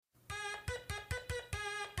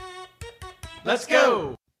Let's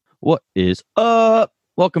go. What is up?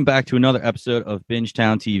 Welcome back to another episode of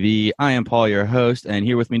Bingetown TV. I am Paul, your host, and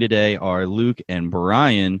here with me today are Luke and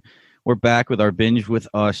Brian. We're back with our Binge With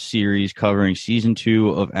Us series covering Season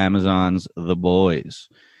 2 of Amazon's The Boys.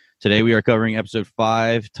 Today we are covering Episode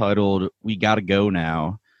 5, titled We Gotta Go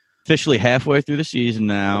Now. Officially halfway through the season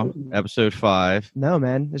now, Episode 5. No,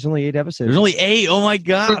 man. There's only 8 episodes. There's only 8? Oh my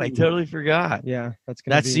god, I totally forgot. Yeah,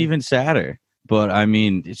 That's even sadder. But, I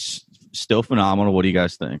mean, it's still phenomenal. What do you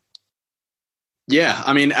guys think? Yeah,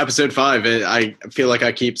 I mean, Episode 5, I feel like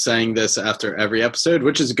I keep saying this after every episode,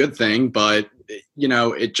 which is a good thing, but, you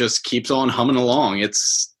know, it just keeps on humming along.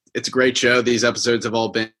 It's a great show. These episodes have all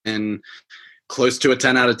been close to a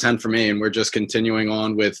 10 out of 10 for me, and we're just continuing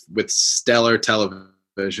on with stellar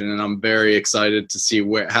television, and I'm very excited to see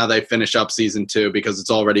how they finish up Season 2 because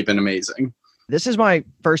it's already been amazing. This is my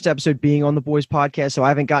first episode being on the Boys podcast, so I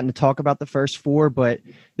haven't gotten to talk about the first 4, but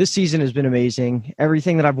this season has been amazing.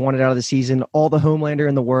 Everything that I've wanted out of the season, all the Homelander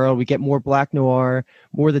in the world. We get more Black Noir,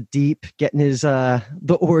 more the Deep, getting his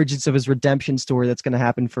the origins of his redemption story that's going to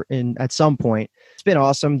happen at some point. It's been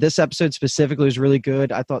awesome. This episode specifically was really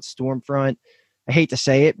good. I thought Stormfront, I hate to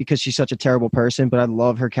say it because she's such a terrible person, but I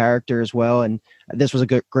love her character as well, and this was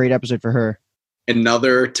a great episode for her.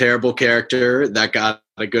 Another terrible character that got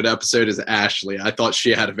a good episode is Ashley. I thought she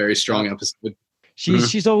had a very strong episode.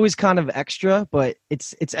 She's always kind of extra, but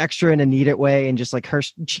it's extra in a needed way, and just like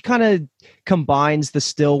she kind of combines the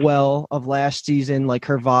Stillwell of last season, like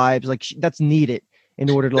her vibes, like that's needed in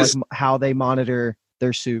order to like how they monitor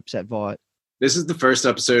their soups at Vought. This is the first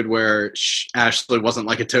episode where Ashley wasn't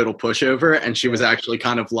like a total pushover, and she was actually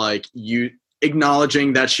kind of like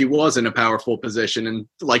acknowledging that she was in a powerful position and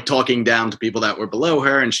like talking down to people that were below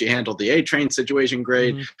her, and she handled the A-Train situation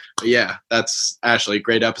great. Mm-hmm. But yeah, that's Ashley.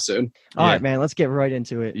 Great episode. All right, man, let's get right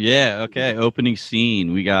into it. Yeah, okay. Opening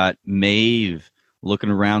scene. We got Maeve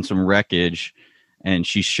looking around some wreckage, and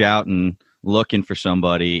she's shouting, looking for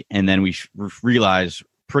somebody, and then we realize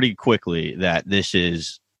pretty quickly that this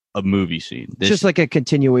is a movie scene. It's just like a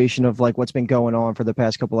continuation of like what's been going on for the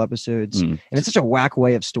past couple episodes. And it's such a whack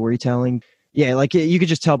way of storytelling. Yeah, like you could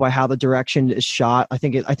just tell by how the direction is shot. I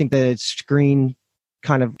think the screen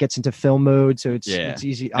kind of gets into film mode, so it's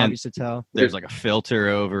easy, obvious to tell. There's like a filter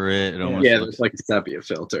over it. There's like a sepia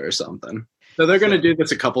filter or something. So they're going to do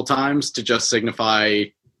this a couple times to just signify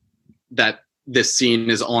that this scene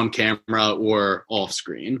is on camera or off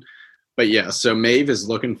screen. But yeah, so Maeve is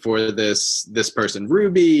looking for this person,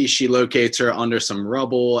 Ruby. She locates her under some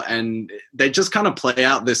rubble, and they just kind of play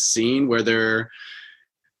out this scene where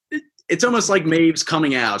it's almost like Maeve's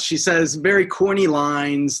coming out. She says very corny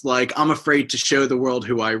lines like, I'm afraid to show the world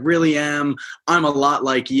who I really am. I'm a lot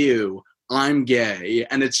like you. I'm gay.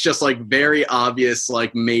 And it's just like very obvious,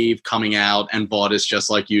 like Maeve coming out, and Vought is just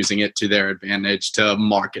like using it to their advantage to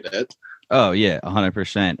market it. Oh, yeah,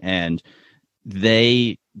 100%. And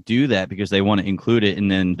they do that because they want to include it,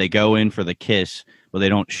 and then they go in for the kiss, but they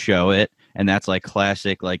don't show it. And that's like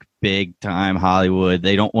classic, like big time Hollywood.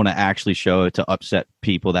 They don't want to actually show it to upset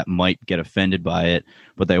people that might get offended by it,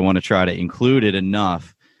 but they want to try to include it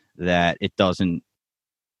enough that it doesn't,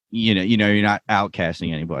 you're not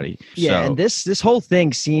outcasting anybody. Yeah, and this whole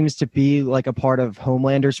thing seems to be like a part of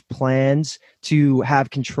Homelander's plans to have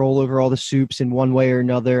control over all the soups in one way or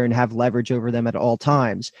another and have leverage over them at all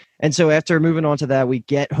times. And so after moving on to that, we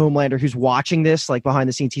get Homelander, who's watching this like behind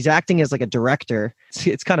the scenes. He's acting as like a director.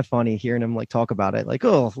 It's kind of funny hearing him like talk about it. Like,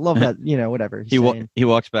 oh, love that, whatever. He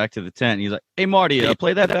walks back to the tent. And he's like, hey, Marty,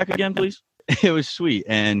 play that back again, please. It was sweet.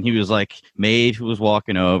 And he was like, Maeve, who was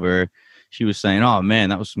walking over, she was saying, oh, man,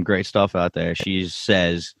 that was some great stuff out there. She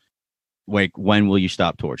says, wait, when will you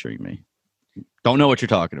stop torturing me? Don't know what you're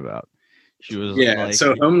talking about. She was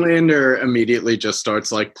so Homelander immediately just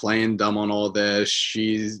starts like playing dumb on all this.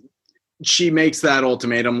 She makes that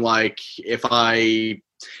ultimatum like, if I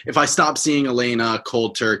stop seeing Elena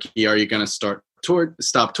cold turkey, are you going to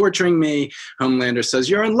stop torturing me? Homelander says,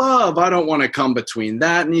 you're in love. I don't want to come between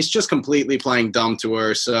that. And he's just completely playing dumb to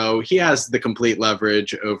her. So he has the complete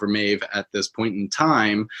leverage over Maeve at this point in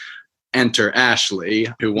time. Enter Ashley,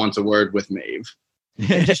 who wants a word with Maeve.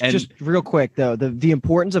 Just real quick though, the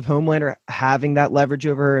importance of Homelander having that leverage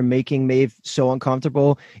over her and making Maeve so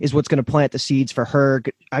uncomfortable is what's going to plant the seeds for her.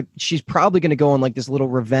 She's probably going to go on like this little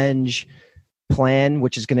revenge plan,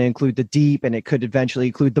 which is going to include the Deep, and it could eventually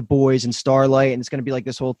include the boys and Starlight, and it's going to be like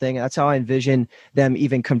this whole thing. That's how I envision them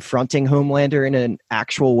even confronting Homelander in an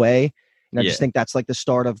actual way. And I just think that's like the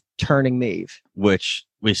start of turning Maeve. Which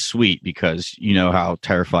was sweet because you know how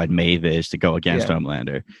terrified Maeve is to go against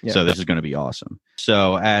Homelander. Yeah. So this is going to be awesome.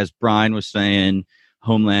 So as Brian was saying,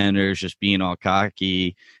 Homelander's just being all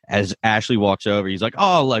cocky. As Ashley walks over, he's like,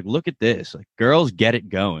 "Oh, like look at this! Like girls get it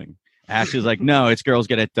going." Ashley's like, "No, it's girls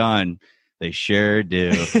get it done." They sure do.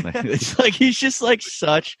 It's like he's just like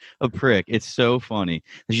such a prick. It's so funny.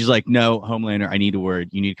 And she's like, "No, Homelander, I need a word.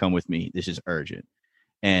 You need to come with me. This is urgent."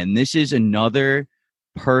 And this is another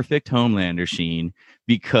perfect Homelander scene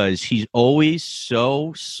because he's always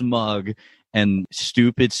so smug and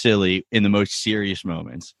stupid silly in the most serious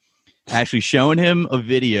moments. Actually showing him a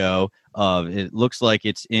video of, it looks like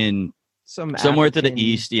it's in somewhere to the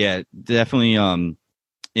east. Yeah, definitely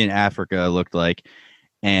in Africa, it looked like.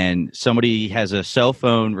 And somebody has a cell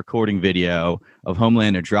phone recording video of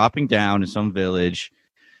Homelander dropping down in some village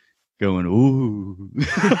going, "Ooh."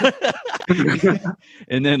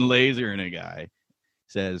 And then lasering a guy,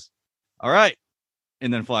 says, "All right,"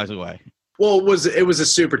 and then flies away. Well, it was a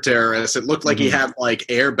super terrorist. It looked like he had like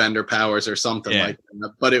airbender powers or something like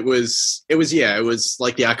that. But it was like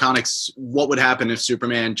the iconic what would happen if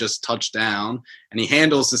Superman just touched down, and he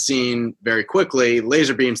handles the scene very quickly,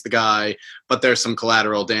 laser beams the guy, but there's some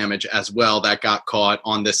collateral damage as well that got caught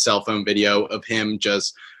on this cell phone video of him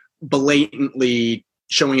just blatantly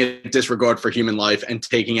showing a disregard for human life and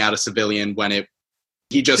taking out a civilian when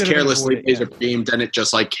he just carelessly laser beamed and it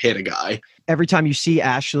just like hit a guy. Every time you see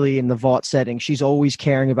Ashley in the Vought setting, she's always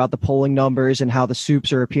caring about the polling numbers and how the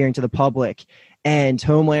soups are appearing to the public. And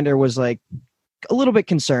Homelander was like a little bit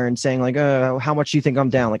concerned, saying like, how much do you think I'm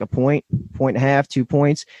down? Like a point and a half, 2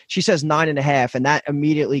 points? She says 9.5. And that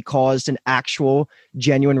immediately caused an actual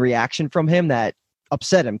genuine reaction from him that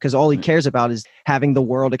upset him, because all he cares about is having the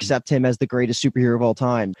world accept him as the greatest superhero of all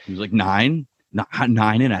time. He was like 9.5.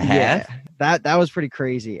 Yeah, that was pretty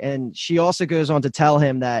crazy. And she also goes on to tell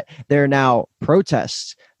him that there are now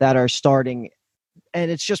protests that are starting, and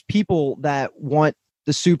it's just people that want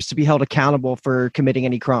the soups to be held accountable for committing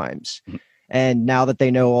any crimes. And now that they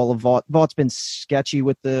know all of Vaught's been sketchy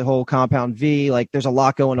with the whole Compound V, like there's a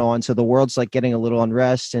lot going on. So the world's like getting a little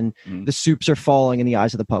unrest, and the soups are falling in the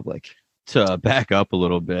eyes of the public. To back up a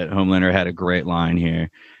little bit, Homelander had a great line here.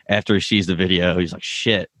 After he sees the video, he's like,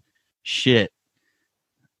 shit.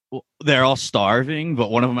 They're all starving,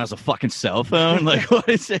 but one of them has a fucking cell phone. Like, what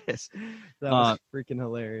is this? That was freaking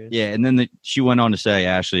hilarious. Yeah, and then she went on to say,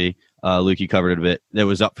 Ashley, Luke, you covered it a bit, that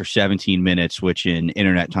was up for 17 minutes, which in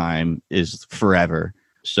internet time is forever.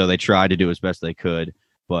 So they tried to do as best they could.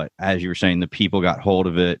 But as you were saying, the people got hold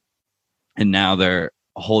of it, and now they're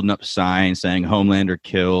holding up signs saying Homelander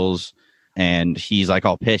kills. And he's like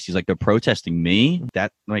all pissed. He's like, they're protesting me?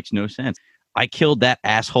 That makes no sense. I killed that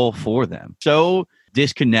asshole for them. So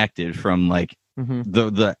disconnected from like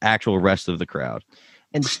the actual rest of the crowd.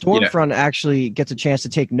 And Stormfront actually gets a chance to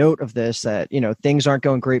take note of this, that, you know, things aren't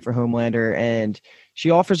going great for Homelander, and she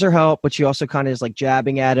offers her help, but she also kind of is like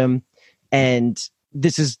jabbing at him. And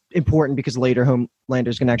this is important because later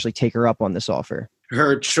Homelander's going to actually take her up on this offer.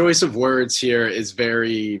 Her choice of words here is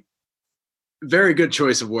very, very good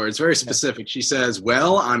choice of words, very specific. She says,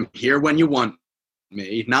 "Well, I'm here when you want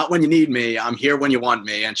me, not when you need me. I'm here when you want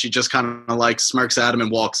me." And she just kind of like smirks at him and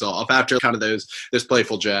walks off after kind of those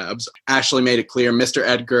playful jabs. Ashley made it clear Mr.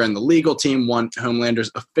 Edgar and the legal team want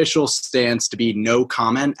Homelander's official stance to be no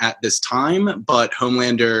comment at this time, but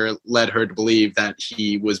Homelander led her to believe that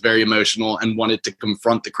he was very emotional and wanted to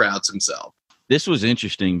confront the crowds himself. This was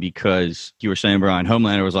interesting because you were saying, Brian,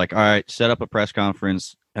 Homelander was like, all right, set up a press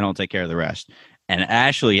conference and I'll take care of the rest. And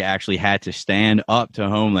Ashley actually had to stand up to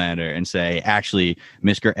Homelander and say, actually,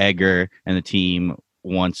 Mr. Edgar and the team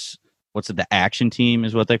wants, the action team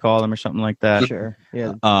is what they call them or something like that. Sure.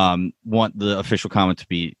 Yeah. Want the official comment to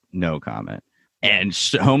be no comment. And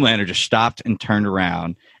Homelander just stopped and turned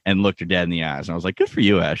around and looked her dead in the eyes. And I was like, good for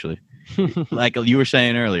you, Ashley. Like you were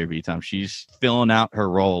saying earlier, B-Tom, she's filling out her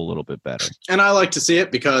role a little bit better. And I like to see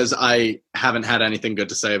it because I haven't had anything good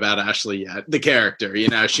to say about Ashley yet. The character, you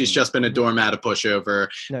know, she's just been a doormat, a pushover.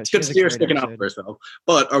 No, it's good to see her sticking up for herself.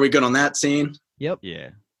 But are we good on that scene? Yep. Yeah.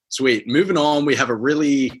 Sweet. Moving on, we have a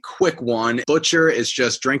really quick one. Butcher is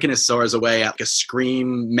just drinking his sorrows away at like a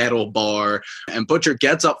scream metal bar, and Butcher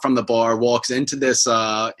gets up from the bar, walks into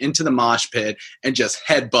the mosh pit, and just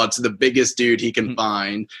headbutts the biggest dude he can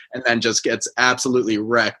find, and then just gets absolutely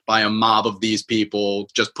wrecked by a mob of these people.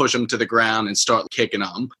 Just push him to the ground and start kicking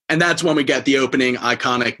him. And that's when we get the opening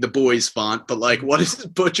iconic The Boys font. But like, what is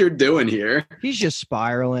Butcher doing here? He's just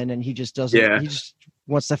spiraling, and he just doesn't. Yeah. He just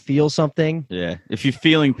wants to feel something. Yeah. If you're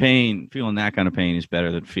feeling pain, feeling that kind of pain is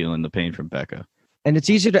better than feeling the pain from Becca. And it's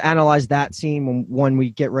easier to analyze that scene when we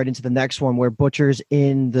get right into the next one, where Butcher's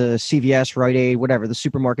in the CVS, Rite Aid, whatever, the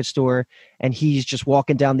supermarket store, and he's just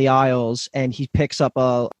walking down the aisles, and he picks up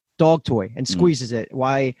a dog toy and squeezes it.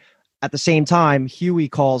 Why At the same time, Huey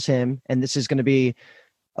calls him, and this is going to be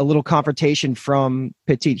a little confrontation from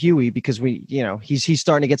Petite Huey because he's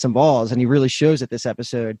starting to get some balls, and he really shows it this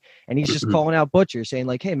episode. And he's just calling out Butcher, saying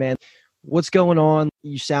like, "Hey man, what's going on?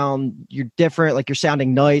 You're different. Like, you're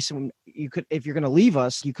sounding nice. If you're going to leave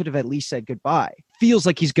us, you could have at least said goodbye." Feels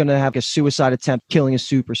like he's going to have a suicide attempt, killing a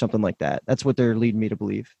soup or something like that. That's what they're leading me to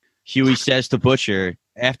believe. Huey says to Butcher,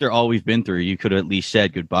 after all we've been through, you could have at least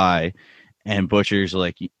said goodbye. And Butcher's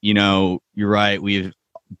like, you're right. We've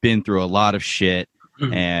been through a lot of shit,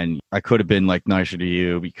 and I could have been like nicer to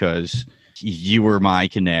you because you were my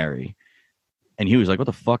canary. And Huey's like, what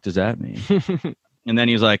the fuck does that mean? And then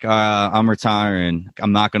he's like, I'm retiring.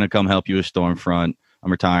 I'm not going to come help you with Stormfront.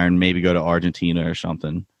 I'm retiring. Maybe go to Argentina or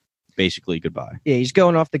something. Basically, goodbye. Yeah, he's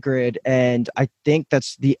going off the grid, and I think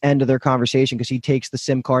that's the end of their conversation because he takes the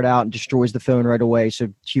SIM card out and destroys the phone right away, so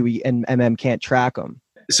Huey and MM can't track him.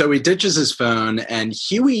 So he ditches his phone, and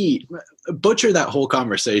Butcher that whole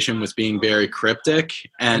conversation was being very cryptic,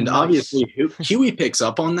 and obviously Huey picks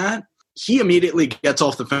up on that. He immediately gets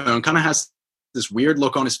off the phone, kind of has this weird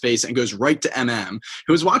look on his face, and goes right to MM,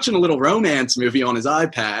 who was watching a little romance movie on his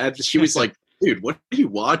iPad. She was like, dude, what are you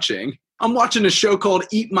watching? I'm watching a show called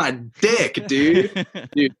Eat My Dick, dude.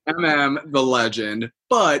 Dude, MM, the legend.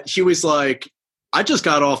 But he was like, I just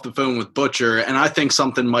got off the phone with Butcher, and I think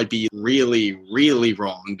something might be really, really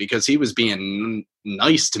wrong because he was being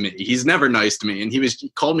nice to me. He's never nice to me. And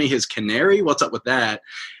he called me his canary. What's up with that?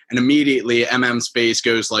 And immediately MM's face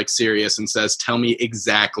goes like serious and says, tell me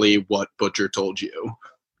exactly what Butcher told you.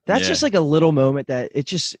 That's just like a little moment that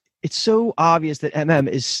it's so obvious that MM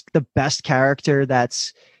is the best character.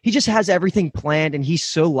 He just has everything planned, and he's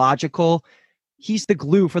so logical. He's the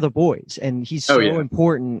glue for the boys, and he's so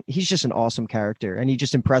important. He's just an awesome character, and he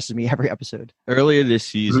just impresses me every episode. Earlier this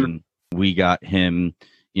season, we got him,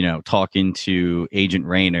 talking to Agent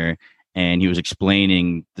Raynor, and he was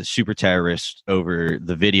explaining the super terrorist over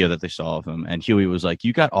the video that they saw of him. And Huey was like,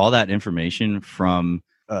 you got all that information from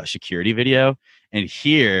a security video? And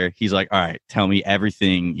here he's like, all right, tell me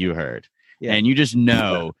everything you heard. Yeah. And you just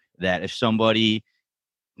know that if somebody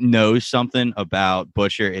knows something about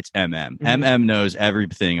Butcher, it's MM. MM knows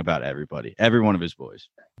everything about everybody, every one of his boys.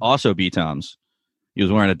 Also, B-Toms, he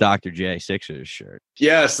was wearing a Dr. J Sixers shirt.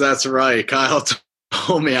 Yes, that's right. Kyle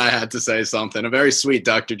told me I had to say something. A very sweet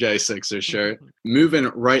Dr. J Sixers shirt. Moving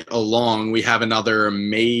right along, we have another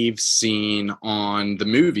Maeve scene on the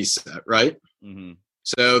movie set, right? Mm-hmm.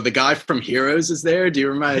 So the guy from Heroes is there. Do you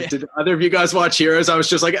remember? Yeah. Did either of you guys watch Heroes? I was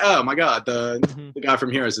just like, oh my God, the guy from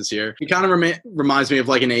Heroes is here. He kind of reminds me of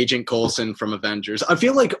like an Agent Coulson from Avengers. I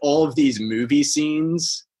feel like all of these movie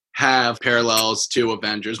scenes have parallels to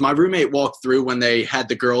Avengers. My roommate walked through when they had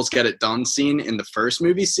the girls get it done scene in the first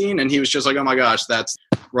movie scene, and he was just like, oh my gosh, that's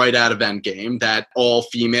right out of Endgame, that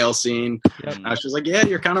all-female scene. Yep. I was just like, yeah,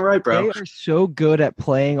 you're kind of right, bro. They are so good at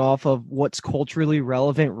playing off of what's culturally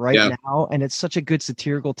relevant now, and it's such a good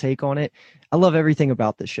satirical take on it. I love everything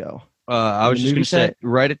about the show. I was just going to say,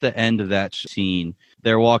 right at the end of that scene,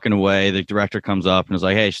 they're walking away. The director comes up and is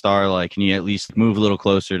like, hey, Starlight, can you at least move a little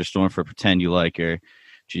closer to Stormfront, pretend you like her?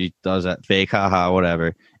 She does that fake haha,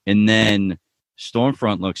 whatever. And then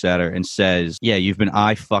Stormfront looks at her and says, yeah, you've been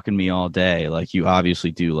eye-fucking me all day. Like, you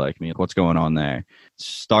obviously do like me. What's going on there?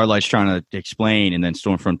 Starlight's trying to explain, and then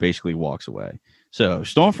Stormfront basically walks away. So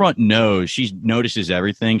Stormfront knows. She notices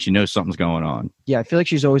everything. She knows something's going on. Yeah, I feel like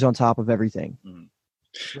she's always on top of everything. Mm-hmm.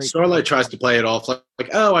 Starlight tries to play it off like,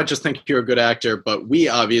 oh, I just think you're a good actor. But we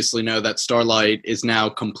obviously know that Starlight is now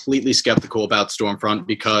completely skeptical about Stormfront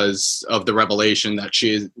because of the revelation that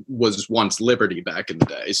she was once Liberty back in the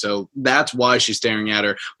day. So that's why she's staring at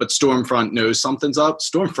her. But Stormfront knows something's up.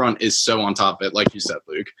 Stormfront is so on top of it, like you said,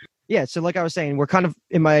 Luke. Yeah, so like I was saying, we're kind of,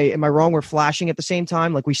 am I wrong? We're flashing at the same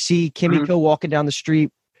time. Like we see Kimiko walking down the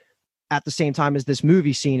street at the same time as this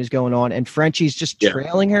movie scene is going on, and Frenchie's just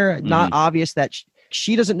trailing her. Not obvious that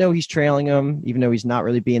she doesn't know he's trailing him, even though he's not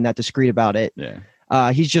really being that discreet about it.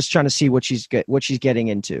 Yeah. He's just trying to see what she's getting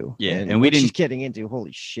into. Yeah, and we didn't. She's getting into.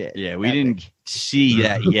 Holy shit. Yeah, we didn't see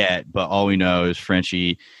that yet, but all we know is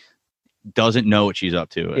Frenchie doesn't know what she's up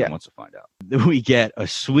to and wants to find out. We get a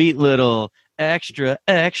sweet little extra,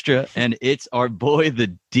 and it's our boy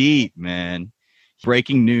the Deep, man.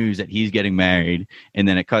 Breaking news that he's getting married, and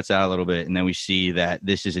then it cuts out a little bit, and then we see that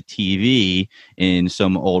this is a TV in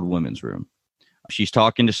some old women's room. She's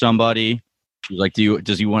talking to somebody. She's like,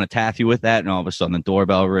 does he want to taffy with that? And all of a sudden the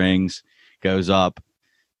doorbell rings, goes up.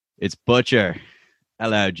 It's Butcher.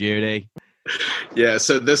 Hello, Judy. Yeah,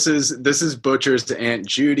 so this is Butcher's Aunt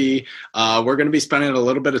Judy. We're going to be spending a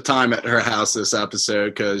little bit of time at her house this episode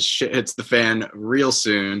because shit hits the fan real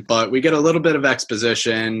soon. But we get a little bit of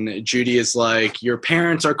exposition. Judy is like, your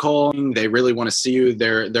parents are calling. They really want to see you.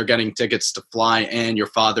 They're getting tickets to fly in. Your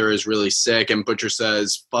father is really sick. And Butcher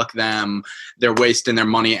says, fuck them. They're wasting their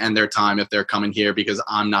money and their time if they're coming here because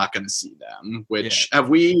I'm not going to see them. Which, have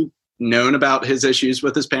we known about his issues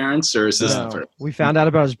with his parents, or is this the first? We found out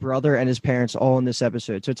about his brother and his parents all in this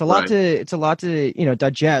episode, so it's a lot to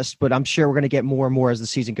digest, but I'm sure we're going to get more and more as the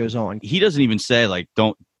season goes on. He doesn't even say like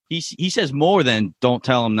don't. He says more than don't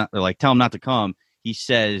tell him not, or like tell him not to come. He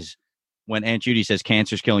says when Aunt Judy says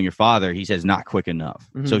cancer's killing your father, he says not quick enough.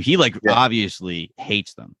 Mm-hmm. So he obviously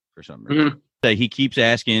hates them for some reason. Mm-hmm. So he keeps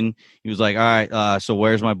asking. He was like, all right, so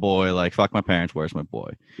where's my boy? Like, fuck my parents. Where's my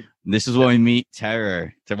boy? And this is when we meet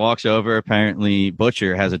Terror. He walks over. Apparently,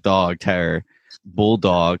 Butcher has a dog, Terror,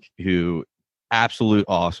 bulldog, who absolute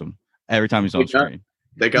awesome every time he's on screen.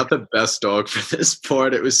 They got the best dog for this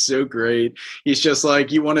part. It was so great. He's just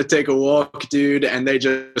like, you want to take a walk, dude? And they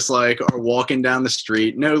just like are walking down the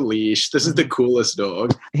street, no leash. This is the coolest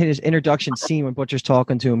dog. In his introduction scene when Butcher's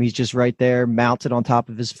talking to him, he's just right there, mounted on top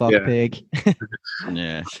of his fuck pig.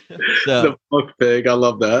 Yeah. So, the fuck pig. I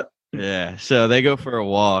love that. Yeah. So they go for a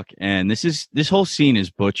walk, and this whole scene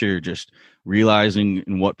is Butcher just realizing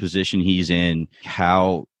in what position he's in,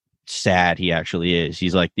 how sad he actually is.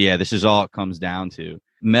 He's like, yeah, this is all it comes down to.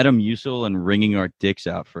 Metamucil and wringing our dicks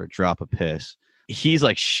out for a drop of piss. He's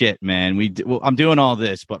like, shit, man. I'm doing all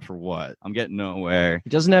this, but for what? I'm getting nowhere. He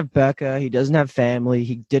doesn't have Becca. He doesn't have family.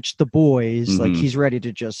 He ditched the boys. Mm-hmm. Like, he's ready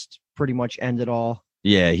to just pretty much end it all.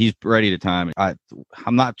 Yeah, he's ready to time.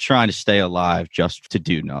 I'm not trying to stay alive just to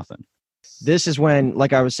do nothing. This is when,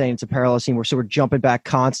 like I was saying, it's a parallel scene where we're jumping back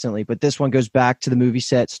constantly, but this one goes back to the movie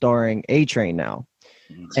set starring A-Train now.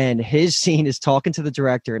 And his scene is talking to the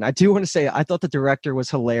director. And I do want to say, I thought the director was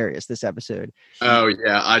hilarious this episode. Oh,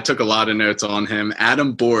 yeah. I took a lot of notes on him.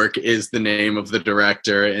 Adam Bork is the name of the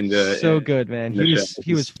director. So good, man.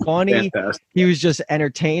 He was funny. Fantastic. He was just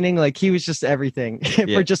entertaining. Like, he was just everything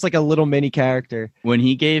for just like a little mini character. When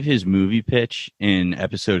he gave his movie pitch in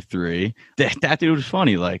episode 3, that dude was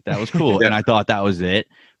funny. Like, that was cool. And I thought that was it.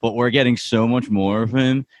 But we're getting so much more of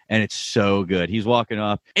him, and it's so good. He's walking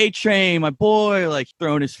up, A-Train, my boy, like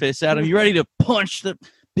throwing his fists at him. You ready to punch the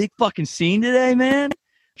big fucking scene today, man?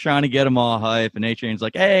 Trying to get him all hype, and A-Train's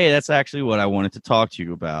like, hey, that's actually what I wanted to talk to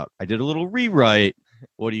you about. I did a little rewrite.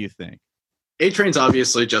 What do you think? A-Train's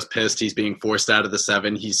obviously just pissed he's being forced out of the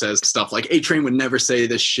 7. He says stuff like, A-Train would never say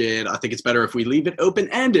this shit. I think it's better if we leave it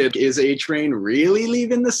open-ended. Is A-Train really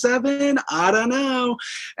leaving the 7? I don't know.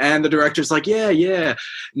 And the director's like, yeah.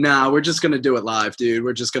 Nah, we're just going to do it live, dude.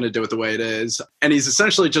 We're just going to do it the way it is. And he's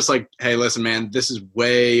essentially just like, hey, listen, man, this is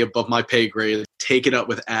way above my pay grade. Take it up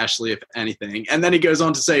with Ashley, if anything. And then he goes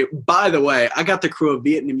on to say, by the way, I got the crew of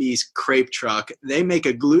Vietnamese crepe truck. They make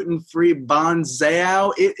a gluten-free banh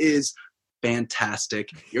xao. It is fantastic.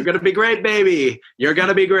 You're gonna be great, baby. You're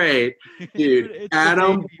gonna be great, dude.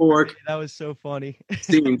 Adam Bork. That was so funny.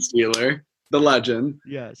 Scene stealer, the legend.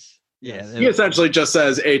 Yes. Yeah. He essentially just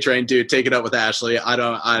says, A-Train, dude, take it up with Ashley.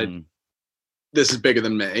 This is bigger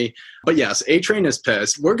than me. But yes, A-Train is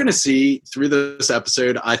pissed. We're gonna see through this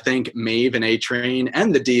episode, I think Maeve and A-Train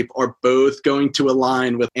and the Deep are both going to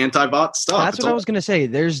align with anti-bot stuff. That's what I was gonna say.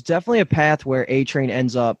 There's definitely a path where A-Train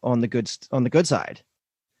ends up on the good side.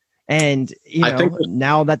 And,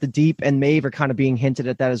 now that the Deep and Maeve are kind of being hinted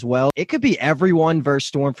at that as well, it could be everyone versus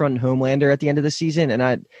Stormfront and Homelander at the end of the season. And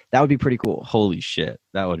that would be pretty cool. Holy shit.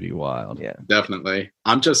 That would be wild. Yeah, definitely.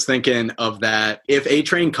 I'm just thinking of that. If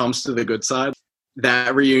A-Train comes to the good side,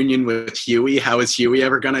 that reunion with Huey, how is Huey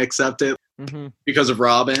ever going to accept it? Mm-hmm. Because of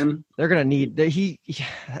Robin? They're going to need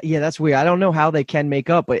that's weird. I don't know how they can make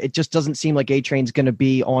up, but it just doesn't seem like A-Train's going to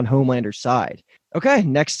be on Homelander's side. Okay,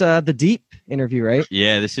 next, the Deep interview, right?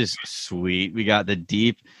 Yeah, this is sweet. We got the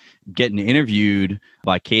Deep getting interviewed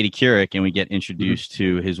by Katie Couric, and we get introduced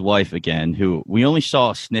to his wife again, who we only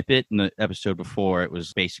saw a snippet in the episode before. It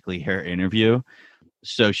was basically her interview.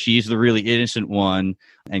 So she's the really innocent one.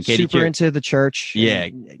 And Katie super into the church. Yeah,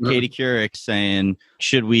 Katie Couric saying,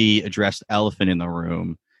 should we address the elephant in the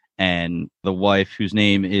room? And the wife, whose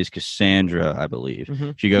name is Cassandra, I believe,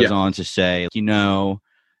 she goes on to say,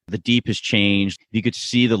 the Deep has changed. You could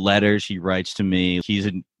see the letters he writes to me. He's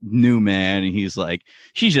a new man. And he's like,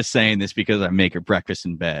 she's just saying this because I make her breakfast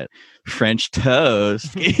in bed. French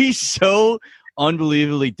toast. He's so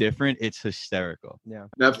unbelievably different. It's hysterical. Yeah.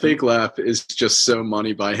 That fake laugh is just so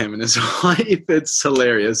money by him and his wife. It's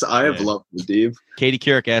hilarious. I have loved the Deep. Katie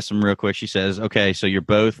Couric asked him real quick. She says, okay, so you're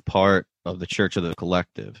both part of the Church of the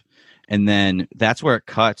Collective. and then that's where it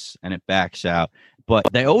cuts and it backs out.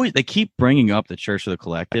 But they keep bringing up the Church of the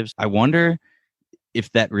Collectives. I wonder if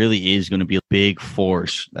that really is going to be a big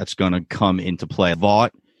force that's going to come into play.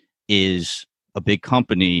 Vought is a big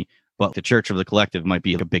company, but the Church of the Collective might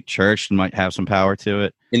be like a big church and might have some power to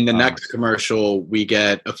it. In the next commercial, we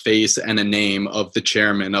get a face and a name of the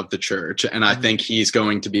chairman of the church, and I think he's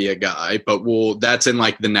going to be a guy, but that's in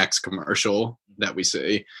like the next commercial that we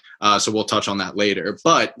see. So we'll touch on that later.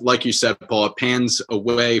 But like you said, Paul, it pans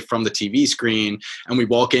away from the TV screen and we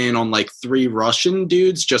walk in on like 3 Russian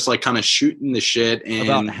dudes just like kind of shooting the shit.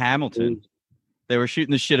 About Hamilton. They were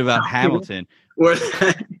shooting the shit about Hamilton,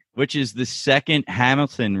 which is the second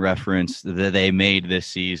Hamilton reference that they made this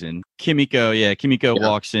season. Kimiko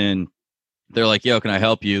walks in. They're like, yo, can I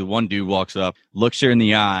help you? One dude walks up, looks her in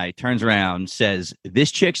the eye, turns around, says,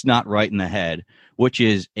 this chick's not right in the head, which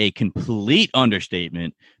is a complete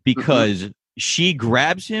understatement because she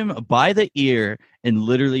grabs him by the ear and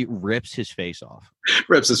literally rips his face off.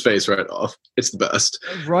 Rips his face right off. It's the best.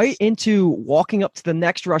 Right into walking up to the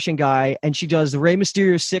next Russian guy, and she does the Rey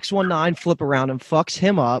Mysterio 619 flip around and fucks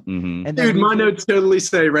him up. Mm-hmm. And dude, my notes totally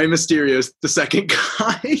say Rey Mysterio's the second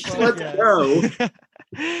guy. Let's go.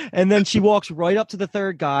 And then she walks right up to the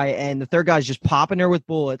third guy, and the third guy's just popping her with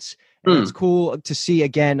bullets. And it's cool to see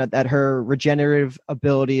again that her regenerative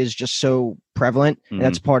ability is just so prevalent, and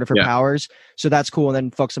that's part of her powers. So that's cool. And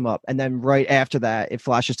then fucks him up. And then right after that, it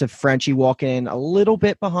flashes to Frenchie walking a little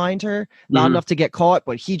bit behind her, not enough to get caught,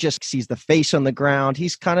 but he just sees the face on the ground.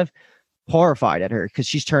 He's kind of horrified at her because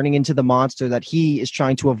she's turning into the monster that he is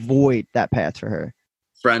trying to avoid that path for her.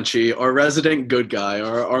 Frenchie, our resident good guy,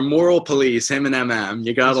 our moral police, him and MM.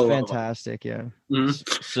 You gotta love fantastic, yeah.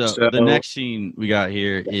 So the next scene we got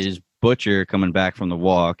here is Butcher coming back from the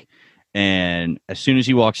walk, and as soon as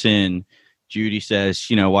he walks in, Judy says,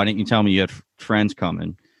 why didn't you tell me you had friends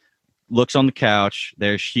coming? Looks on the couch,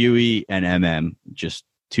 there's Huey and MM, just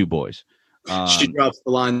 2 boys. She drops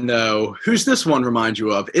the line, though, who's this one remind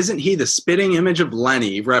you of? Isn't he the spitting image of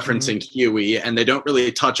Lenny, referencing Huey? And they don't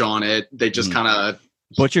really touch on it. They just kind of...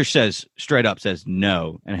 Butcher straight up says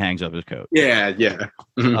no and hangs up his coat. Yeah.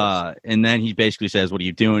 And then he basically says, what are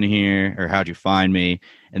you doing here? Or how'd you find me?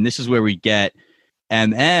 And this is where we get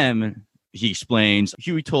MM. He explains,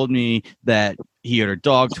 Huey told me that he had a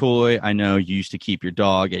dog toy. I know you used to keep your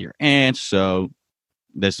dog at your aunt's. So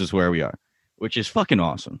this is where we are, which is fucking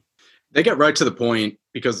awesome. They get right to the point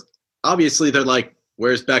because obviously they're like,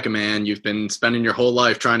 where's Becca, man? You've been spending your whole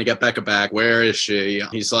life trying to get Becca back. Where is she?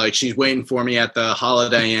 He's like, she's waiting for me at the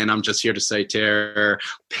Holiday Inn. I'm just here to say tear,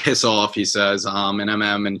 piss off, he says. And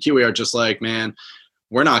MM and Huey are just like, man,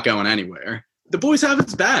 we're not going anywhere. The boys have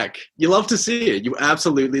his back. You love to see it. You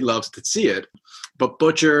absolutely love to see it. But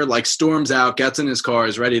Butcher storms out, gets in his car,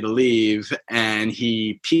 is ready to leave, and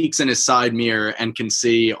he peeks in his side mirror and can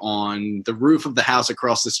see on the roof of the house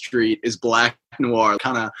across the street is Black Noir,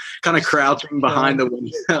 kind of crouching behind the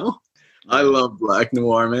window. I love Black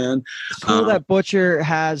Noir, man. It's cool that Butcher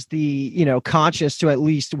has the conscience to at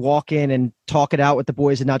least walk in and talk it out with the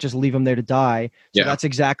boys and not just leave them there to die. So that's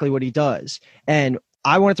exactly what he does. And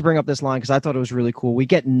I wanted to bring up this line because I thought it was really cool. We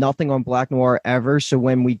get nothing on Black Noir ever, so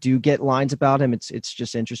when we do get lines about him, it's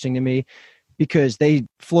just interesting to me because they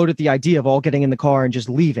floated the idea of all getting in the car and just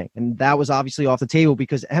leaving, and that was obviously off the table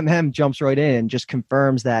because MM jumps right in and just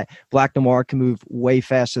confirms that Black Noir can move way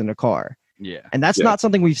faster than a car. Yeah, and that's not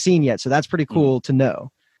something we've seen yet, so that's pretty cool to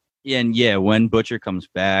know. And when Butcher comes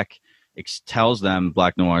back, it tells them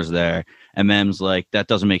Black Noir's there. MM's like, that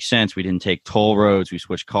doesn't make sense. We didn't take toll roads. We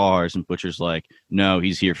switched cars. And Butcher's like, no,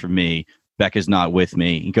 he's here for me. Becca's not with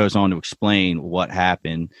me. He goes on to explain what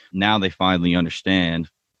happened. Now they finally understand.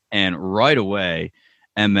 And right away,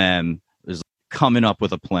 MM is coming up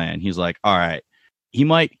with a plan. He's like, all right, he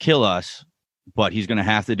might kill us, but he's going to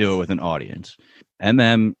have to do it with an audience.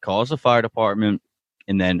 MM calls the fire department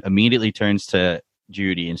and then immediately turns to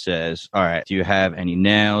Judy and says, all right, do you have any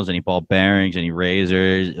nails, any ball bearings, any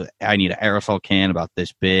razors? I need an aerosol can about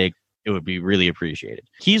this big. It would be really appreciated.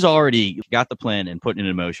 He's already got the plan and putting it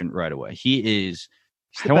in motion right away. He's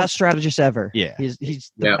the best strategist ever. Yeah. He's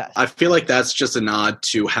the best. I feel like that's just a nod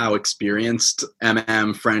to how experienced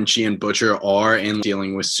MM, Frenchie, and Butcher are in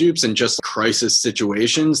dealing with soups and just crisis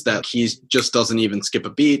situations, that he just doesn't even skip a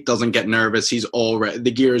beat, doesn't get nervous.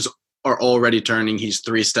 The gears are already turning. He's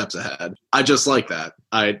 3 steps ahead. I just like that.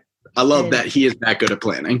 I love that he is that good at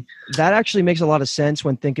planning. That actually makes a lot of sense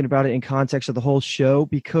when thinking about it in context of the whole show,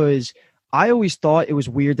 because I always thought it was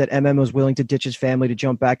weird that MM was willing to ditch his family to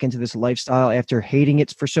jump back into this lifestyle after hating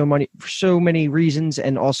it for so many reasons,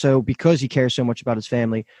 and also because he cares so much about his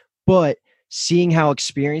family. But seeing how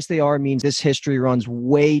experienced they are means this history runs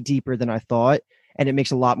way deeper than I thought. And it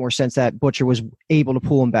makes a lot more sense that Butcher was able to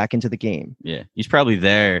pull him back into the game. Yeah, he's probably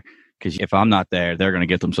there because if I'm not there, they're going to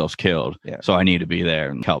get themselves killed. Yeah. So I need to be there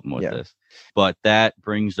and help them with this. But that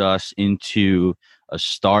brings us into a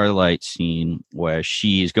Starlight scene where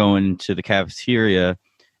she's going to the cafeteria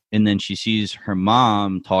and then she sees her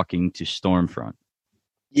mom talking to Stormfront.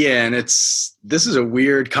 Yeah, and this is a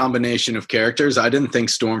weird combination of characters. I didn't think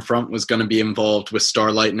Stormfront was going to be involved with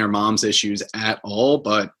Starlight and her mom's issues at all,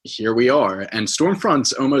 but here we are. And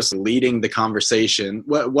Stormfront's almost leading the conversation.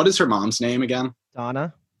 What is her mom's name again?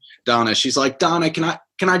 Donna. She's like, Donna, can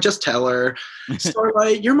I just tell her,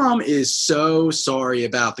 Starlight, your mom is so sorry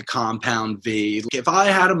about the Compound V. If I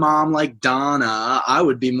had a mom like Donna, I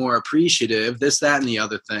would be more appreciative, this, that, and the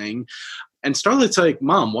other thing. And Starlight's like,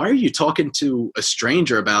 Mom, why are you talking to a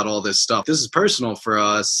stranger about all this stuff? This is personal for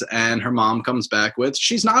us. And her mom comes back with,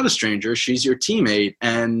 she's not a stranger. She's your teammate.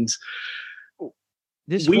 And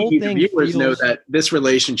this whole thing viewers know that this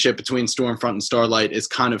relationship between Stormfront and Starlight is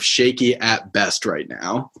kind of shaky at best right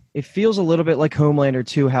now. It feels a little bit like Homelander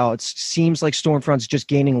too, how it seems like Stormfront's just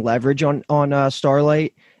gaining leverage on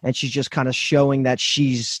Starlight. And she's just kind of showing that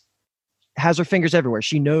has her fingers everywhere.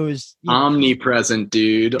 She knows. Omnipresent,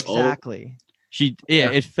 dude. Exactly.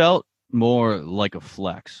 It felt more like a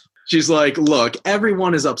flex. She's like, look,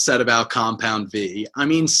 everyone is upset about Compound V. I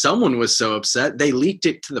mean, someone was so upset, they leaked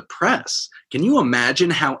it to the press. Can you imagine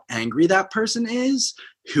how angry that person is?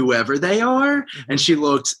 Whoever they are? Mm-hmm. And she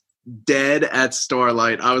looked dead at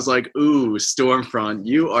Starlight. I was like, ooh, Stormfront,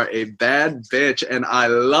 you are a bad bitch, and I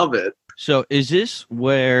love it. So is this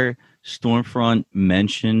where Stormfront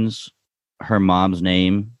mentions her mom's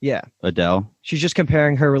name? Yeah. Adele. She's just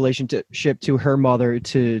comparing her relationship to her mother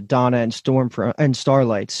to Donna and Stormfront and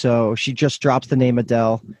Starlight. So she just drops the name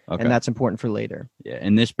Adele, and that's important for later. Yeah,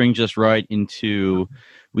 and this brings us right into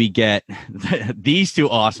we get these two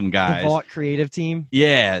awesome guys. The Vought creative team.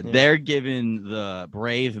 Yeah, they're giving the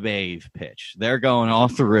Brave Maeve pitch. They're going all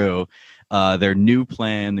through their new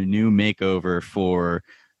plan, their new makeover for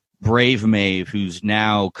Brave Maeve, who's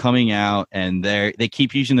now coming out, and they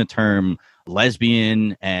keep using the term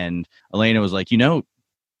lesbian, and Elena was like,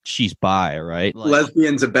 she's bi, right? Like,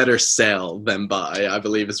 lesbian's a better sell than bi, I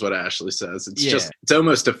believe is what Ashley says. It's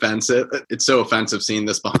almost offensive. It's so offensive seeing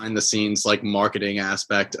this behind the scenes like marketing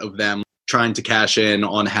aspect of them trying to cash in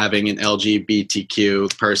on having an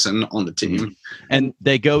LGBTQ person on the team. And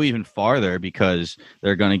they go even farther because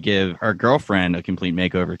they're going to give her girlfriend a complete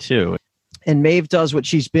makeover too. And Maeve does what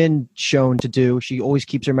she's been shown to do. She always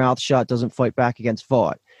keeps her mouth shut, doesn't fight back against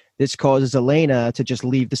Vought. This causes Elena to just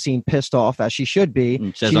leave the scene pissed off, as she should be.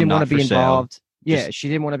 She didn't want to be involved. Yeah, she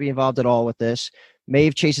didn't want to be involved at all with this.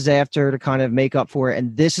 Maeve chases after her to kind of make up for it.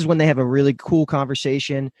 And this is when they have a really cool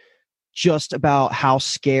conversation just about how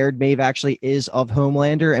scared Maeve actually is of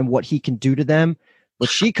Homelander and what he can do to them. But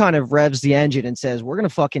she kind of revs the engine and says, we're going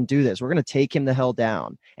to fucking do this. We're going to take him the hell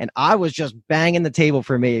down. And I was just banging the table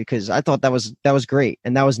for Maeve because I thought that was great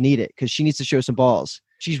and that was needed because she needs to show some balls.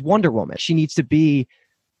 She's Wonder Woman. She needs to be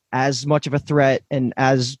as much of a threat and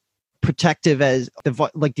as protective as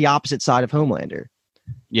the opposite side of Homelander.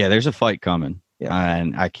 Yeah, there's a fight coming,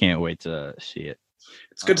 and I can't wait to see it.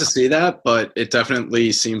 It's good to see that, but it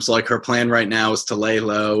definitely seems like her plan right now is to lay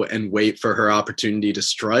low and wait for her opportunity to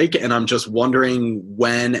strike. And I'm just wondering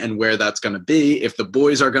when and where that's going to be. If the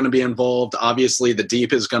boys are going to be involved, obviously the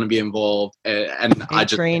Deep is going to be involved. And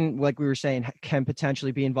Train, like we were saying, can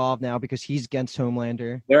potentially be involved now because he's against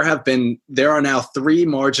Homelander. There are now 3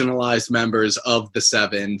 marginalized members of the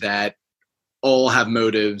 7 that all have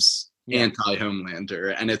motives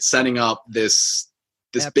anti-Homelander, and it's setting up this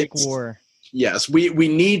epic war. Yes, we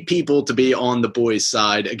need people to be on the boys'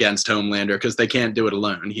 side against Homelander because they can't do it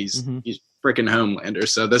alone. He's freaking Homelander.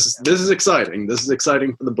 So this is exciting. This is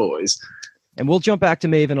exciting for the boys. And we'll jump back to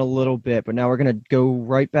Maeve in a little bit, but now we're going to go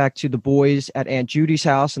right back to the boys at Aunt Judy's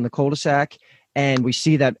house in the cul-de-sac. And we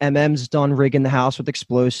see that MM's done rigging the house with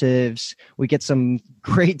explosives. We get some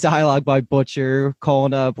great dialogue by Butcher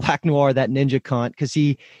calling Black Noir that ninja cunt because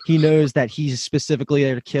he knows that he's specifically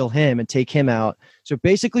there to kill him and take him out. So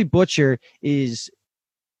basically Butcher he's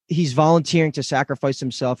volunteering to sacrifice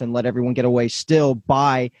himself and let everyone get away still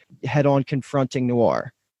by head-on confronting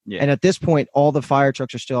Noir. Yeah. And at this point, all the fire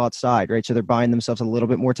trucks are still outside, right? So they're buying themselves a little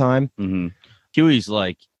bit more time. Mm-hmm. Huey's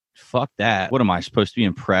like, fuck that. What am I supposed to be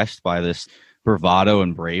impressed by this bravado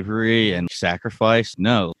and bravery and sacrifice?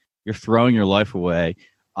 No, you're throwing your life away.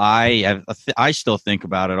 I still think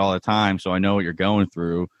about it all the time, so I know what you're going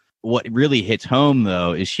through. What really hits home,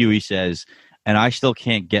 though, is Huey says, and I still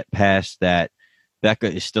can't get past that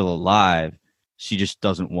Becca is still alive. She just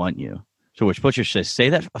doesn't want you. To which Butcher says, say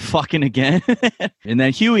that fucking again. And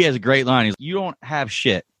then Huey has a great line. He's like, you don't have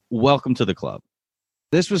shit. Welcome to the club.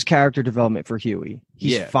 This was character development for Huey.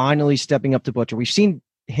 He's finally stepping up to Butcher. We've seen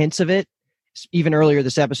hints of it even earlier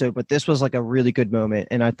this episode, but this was like a really good moment.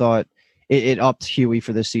 And I thought it upped Huey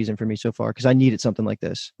for this season for me so far because I needed something like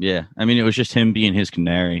this. Yeah. I mean, it was just him being his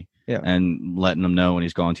canary and letting him know when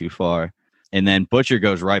he's gone too far. And then Butcher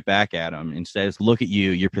goes right back at him and says, look at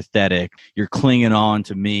you. You're pathetic. You're clinging on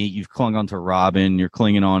to me. You've clung on to Robin. You're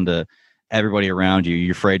clinging on to everybody around you.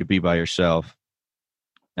 You're afraid to be by yourself.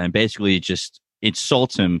 And basically it just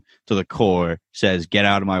insults him to the core, says, get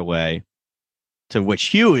out of my way. To which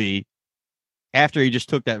Huey, after he just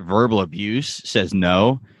took that verbal abuse, says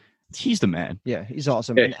no. He's the man. Yeah, he's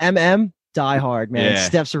awesome. And MM, die hard, man. Yeah.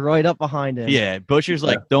 Steps right up behind him. Yeah, Butcher's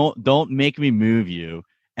like, don't make me move you.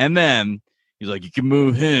 MM, he's like, you can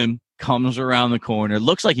move him. Comes around the corner.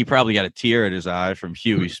 Looks like he probably got a tear in his eye from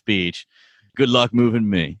Huey's speech. Good luck moving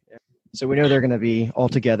me. So we know they're going to be all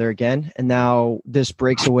together again. And now this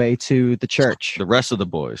breaks away to the church. The rest of the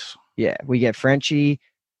boys. Yeah, we get Frenchie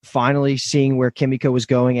finally seeing where Kimiko was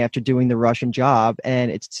going after doing the Russian job, and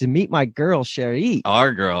it's to meet my girl Sherry.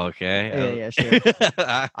 Our girl, okay. Yeah, Sherry.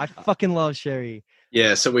 I fucking love Sherry.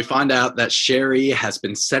 Yeah, so we find out that Sherry has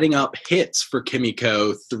been setting up hits for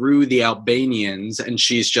Kimiko through the Albanians, and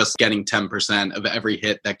she's just getting 10% of every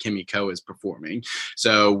hit that Kimiko is performing.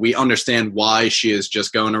 So we understand why she is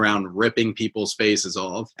just going around ripping people's faces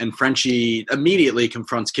off. And Frenchie immediately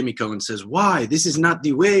confronts Kimiko and says, why? This is not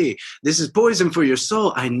the way. This is poison for your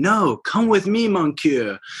soul. I know. Come with me, mon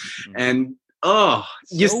coeur. And,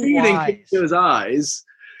 you see it in Kimiko's eyes.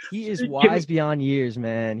 He is wise beyond years,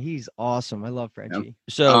 man. He's awesome. I love Frenchie. Yep.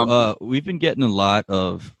 So we've been getting a lot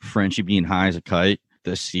of Frenchie being high as a kite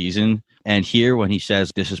this season. And here when he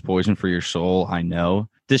says, this is poison for your soul, I know.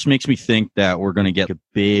 This makes me think that we're going to get a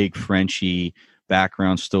big Frenchie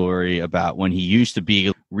background story about when he used to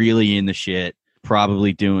be really in the shit,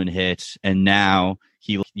 probably doing hits. And now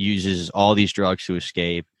he uses all these drugs to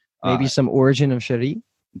escape. Maybe some origin of Sherry.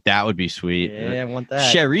 That would be sweet. Yeah, I want that.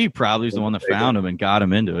 Sherry probably is the one that found him and got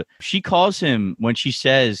him into it. She calls him when she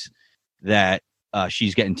says that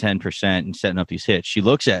she's getting 10% and setting up these hits. She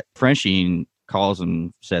looks at Frenchie and calls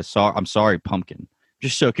him, says, I'm sorry, pumpkin.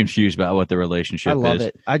 Just so confused about what the relationship is. I love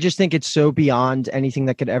it. I just think it's so beyond anything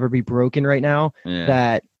that could ever be broken right now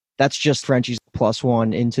that's just Frenchie's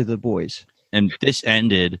 +1 into the boys. And this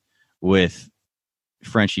ended with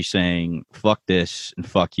Frenchie saying, fuck this and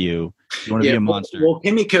fuck you. You want to be a monster. Well,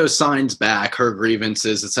 Kimiko signs back her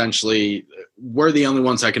grievances. Essentially, we're the only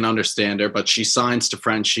ones that can understand her, but she signs to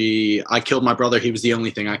Frenchie, I killed my brother. He was the only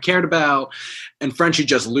thing I cared about. And Frenchie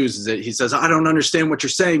just loses it. He says, I don't understand what you're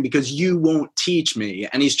saying because you won't teach me.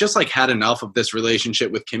 And he's just like had enough of this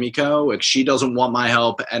relationship with Kimiko. Like, she doesn't want my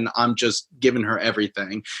help and I'm just giving her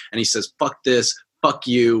everything. And he says, fuck this, fuck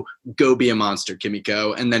you, go be a monster,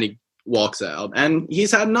 Kimiko. And then he walks out, and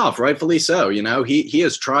he's had enough, rightfully so. You know, he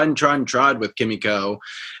has tried with Kimiko,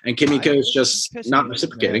 and Kimiko is just not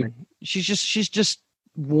reciprocating. She's just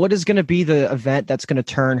what is going to be the event that's going to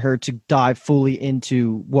turn her to dive fully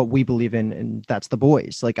into what we believe in, and that's the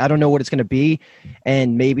boys. Like, I don't know what it's going to be,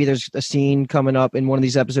 and maybe there's a scene coming up in one of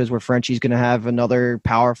these episodes where Frenchie's going to have another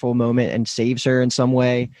powerful moment and saves her in some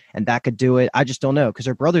way, and that could do it. I just don't know, because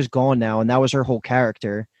her brother's gone now, and that was her whole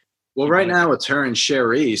character. Well, right now it's her and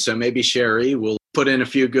Sherry, so maybe Sherry will put in a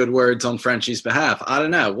few good words on Frenchie's behalf. I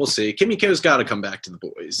don't know. We'll see. Kimiko's got to come back to the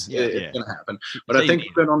boys. It's going to happen. But I think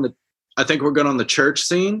we're good on the church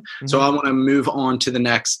scene. Mm-hmm. So I want to move on to the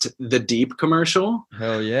next The Deep commercial.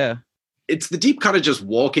 Hell yeah. It's The Deep kind of just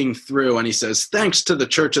walking through, and he says, thanks to the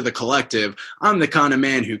Church of the Collective, I'm the kind of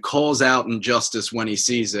man who calls out injustice when he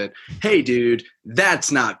sees it. Hey, dude, that's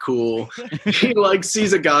not cool. He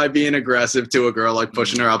sees a guy being aggressive to a girl,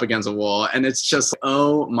 pushing her up against a wall. And it's just,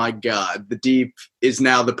 oh my God, The Deep is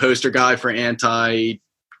now the poster guy for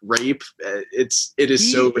anti-rape. It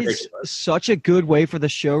is so ridiculous. Such a good way for the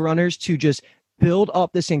showrunners to just build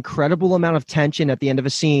up this incredible amount of tension at the end of a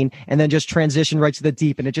scene and then just transition right to The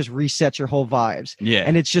Deep, and it just resets your whole vibes. Yeah.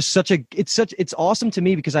 And it's just it's awesome to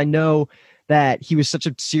me because I know that he was such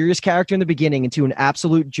a serious character in the beginning into an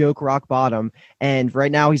absolute joke rock bottom. And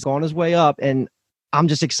right now he's on his way up, and I'm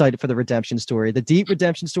just excited for the redemption story. The Deep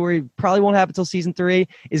redemption story probably won't happen until season 3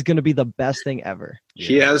 is going to be the best thing ever.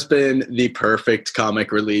 He has been the perfect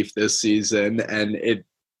comic relief this season, and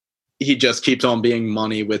he just keeps on being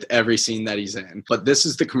money with every scene that he's in. But this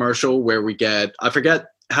is the commercial where we get, I forget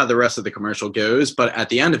how the rest of the commercial goes, but at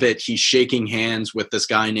the end of it, he's shaking hands with this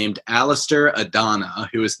guy named Alistair Adana,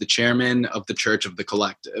 who is the chairman of the Church of the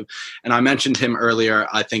Collective. And I mentioned him earlier.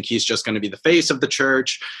 I think he's just going to be the face of the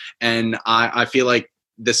church. And I feel like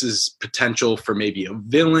this is potential for maybe a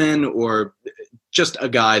villain or just a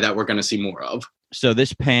guy that we're going to see more of. So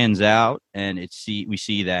this pans out, and we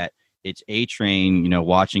see that it's A-Train,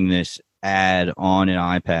 watching this ad on an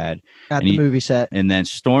iPad at the movie set. And then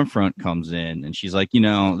Stormfront comes in, and she's like,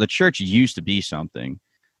 the church used to be something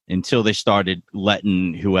until they started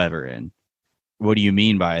letting whoever in. What do you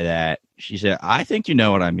mean by that? She said, I think you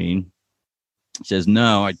know what I mean. He says,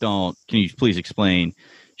 no, I don't. Can you please explain?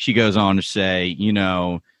 She goes on to say,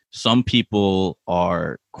 some people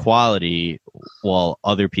are quality while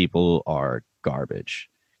other people are garbage.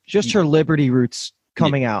 Just her Liberty roots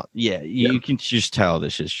coming out. Yeah, you can just tell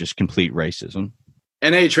this is just complete racism.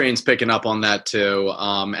 And A-Train's picking up on that too.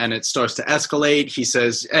 And it starts to escalate. He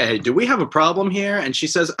says, hey, do we have a problem here? And she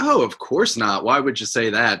says, oh, of course not. Why would you say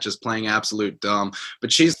that? Just playing absolute dumb.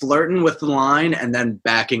 But she's flirting with the line and then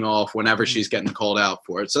backing off whenever she's getting called out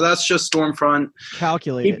for it. So that's just Stormfront.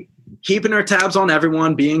 Calculated. Keeping her tabs on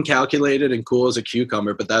everyone, being calculated and cool as a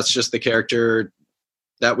cucumber. But that's just the character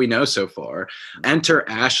that we know so far. Enter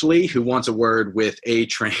Ashley, who wants a word with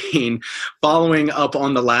A-Train, following up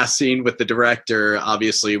on the last scene with the director,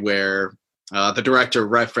 obviously, where the director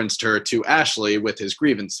referenced her to Ashley with his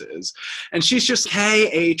grievances. And she's just, hey,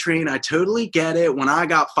 A-Train, I totally get it. When I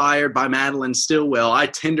got fired by Madeline Stillwell, I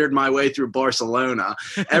Tindered my way through Barcelona.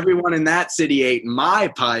 Everyone in that city ate my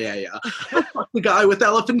paella. The guy with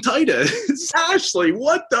elephantitis. Ashley,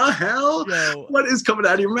 what the hell? Yo, what is coming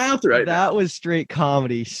out of your mouth right now? That was straight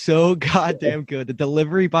comedy. So goddamn good. The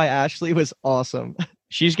delivery by Ashley was awesome.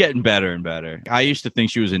 She's getting better and better. I used to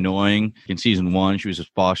think she was annoying. In season 1, she was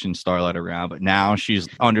just bossing Starlight around, but now she's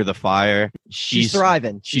under the fire. She's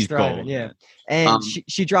thriving. She's thriving, gold, yeah. And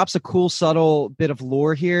she drops a cool, subtle bit of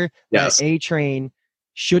lore here. Yes. That A-Train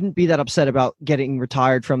shouldn't be that upset about getting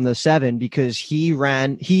retired from the 7 because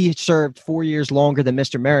he served 4 years longer than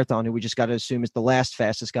Mr. Marathon, who we just got to assume is the last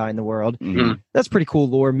fastest guy in the world. Mm-hmm. That's pretty cool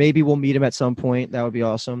lore. Maybe we'll meet him at some point. That would be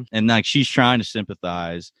awesome. And like she's trying to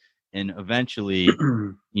sympathize. And eventually,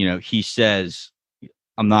 he says,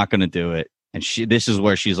 I'm not going to do it. And this is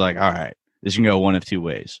where she's like, all right, this can go one of two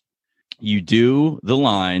ways. You do the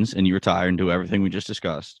lines and you retire and do everything we just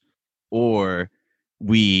discussed, or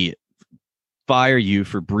we fire you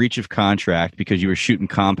for breach of contract because you were shooting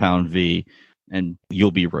Compound V and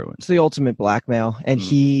you'll be ruined. It's the ultimate blackmail. And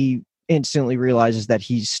he instantly realizes that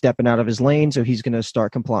he's stepping out of his lane, so he's going to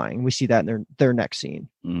start complying. We see that in their next scene.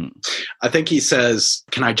 I think he says,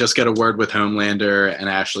 can I just get a word with Homelander? And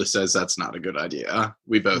Ashley says, that's not a good idea.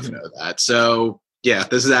 We both know that. So, yeah,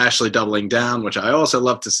 this is Ashley doubling down, which I also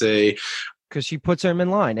love to see. Because she puts him in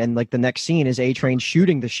line. And, like, the next scene is A-Train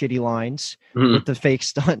shooting the shitty lines with the fake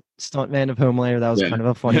stuntman of Homelander. That was kind of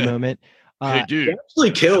a funny moment. Hey, dude. He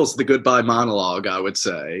actually kills the goodbye monologue, I would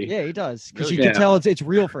say. Yeah, he does. Because you can tell it's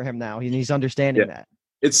real for him now, and he's understanding that.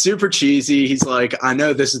 It's super cheesy. He's like, I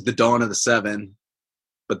know this is the dawn of the 7,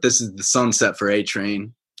 but this is the sunset for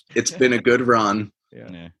A-Train. It's been a good run.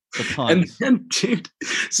 Yeah. And then, dude,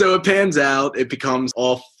 so it pans out. It becomes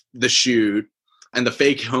off the shoot. And the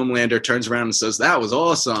fake Homelander turns around and says, that was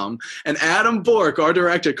awesome. And Adam Bork, our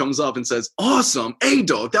director, comes up and says, awesome.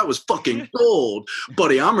 A-Dog, that was fucking gold.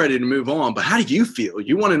 Buddy, I'm ready to move on. But how do you feel?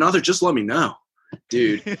 You want another? Just let me know.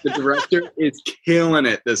 Dude, the director is killing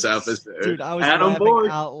it this episode. Dude, I was Adam laughing Bork.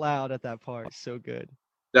 out loud at that part. So good.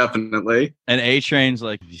 Definitely. And A-Train's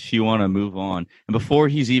like, if you want to move on. And before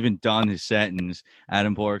he's even done his sentence,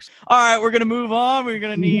 Adam Bork's, all right, we're going to move on. We're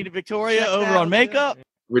going to need Victoria over on makeup.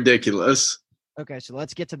 Ridiculous. Okay, so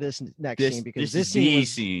let's get to this next scene because this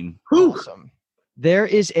scene was awesome. There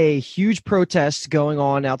is a huge protest going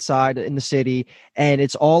on outside in the city, and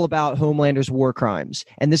it's all about Homelander's war crimes.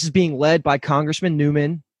 And this is being led by Congresswoman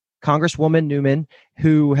Newman,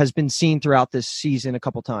 who has been seen throughout this season a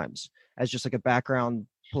couple times as just like a background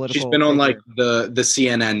political. She's been on figure. like the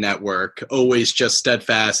CNN network, always just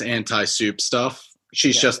steadfast anti-soup stuff.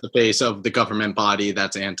 She's just the face of the government body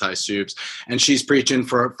that's anti-soups. And she's preaching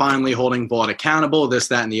for finally holding Vought accountable, this,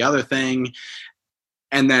 that, and the other thing.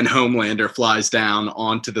 And then Homelander flies down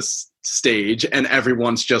onto the stage and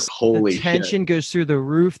everyone's just holy shit. The tension goes through the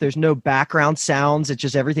roof. There's no background sounds. It's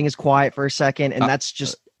just everything is quiet for a second. And that's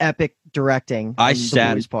just epic directing. I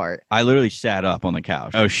literally sat up on the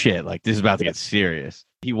couch. Oh shit. Like this is about to get serious.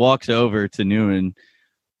 He walks over to Newman.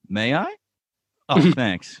 May I? Oh,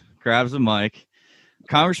 thanks. Grabs the mic.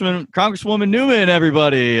 Congresswoman Newman,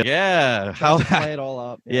 everybody. Yeah. How play it all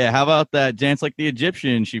up. Yeah. How about that dance like the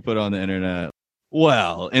Egyptian she put on the internet?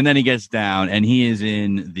 Well, and then he gets down, and he is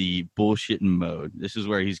in the bullshitting mode. This is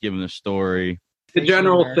where he's giving the story. The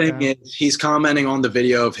general thing is he's commenting on the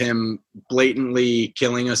video of him blatantly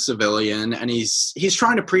killing a civilian, and he's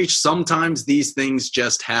trying to preach sometimes these things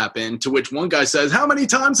just happen, to which one guy says, how many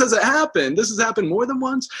times has it happened? This has happened more than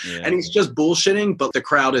once. Yeah. And he's just bullshitting, but the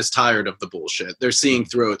crowd is tired of the bullshit. They're seeing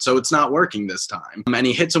through it, so it's not working this time. And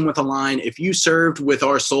he hits him with a line, if you served with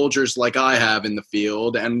our soldiers like I have in the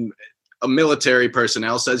field, and a military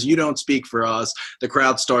personnel says, you don't speak for us. The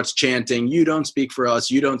crowd starts chanting, you don't speak for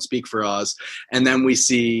us, you don't speak for us. And then we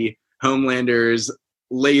see Homelander's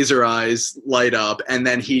laser eyes light up, and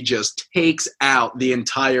then he just takes out the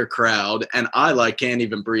entire crowd. And I can't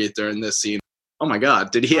even breathe during this scene. Oh my God,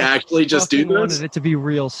 did he actually just do this? I wanted it to be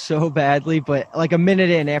real so badly, but like a minute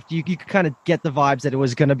in, after you could kind of get the vibes that it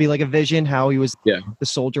was going to be like a vision, how he was, the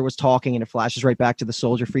soldier was talking, and it flashes right back to the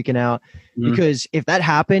soldier freaking out. Mm-hmm. Because if that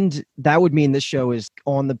happened, that would mean this show is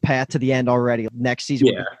on the path to the end already. Next season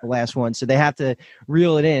would be the last one. So they have to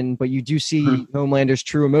reel it in, but you do see Homelander's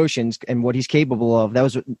true emotions and what he's capable of. That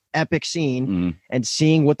was an epic scene, and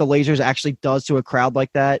seeing what the lasers actually does to a crowd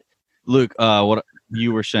like that. Luke, what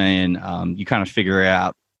you were saying, you kind of figure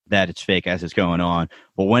out that it's fake as it's going on,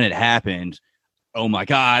 but when it happened, oh my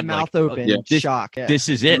God, mouth open, shock. Yeah. This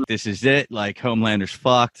is it. Like, Homelander's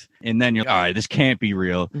fucked, and then you're all right. This can't be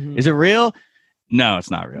real. Is it real? No, it's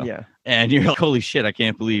not real. Yeah, and you're like, holy shit, I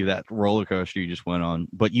can't believe that roller coaster you just went on.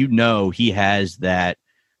 But he has that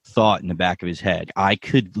thought in the back of his head. I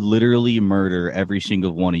could literally murder every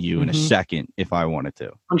single one of you in a second if I wanted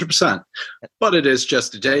to. 100%. But it is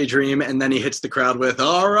just a daydream. And then he hits the crowd with,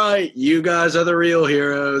 all right, you guys are the real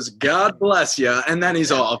heroes. God bless you. And then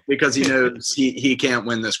he's off because he knows he can't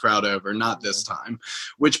win this crowd over. Not this time.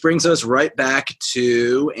 Which brings us right back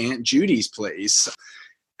to Aunt Judy's place.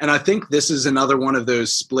 And I think this is another one of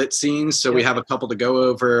those split scenes. So we have a couple to go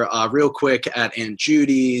over real quick at Aunt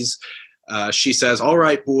Judy's. She says, all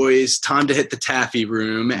right, boys, time to hit the taffy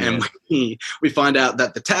room. Yeah. And we find out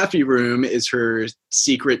that the taffy room is her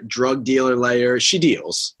secret drug dealer lair. She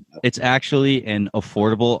deals. It's actually an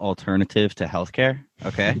affordable alternative to healthcare.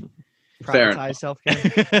 Okay. Privatized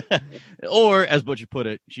healthcare. Or, as Butcher put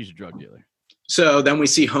it, she's a drug dealer. So then we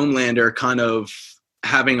see Homelander kind of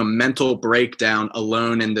having a mental breakdown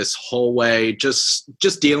alone in this hallway, just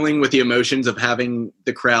dealing with the emotions of having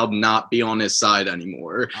the crowd not be on his side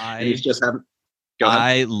anymore. And he's just having.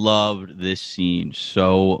 I loved this scene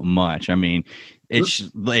so much. I mean,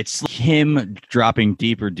 it's him dropping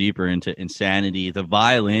deeper into insanity. The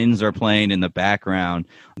violins are playing in the background.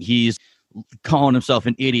 He's calling himself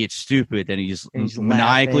an idiot, stupid, and he's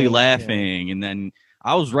maniacally laughing, and then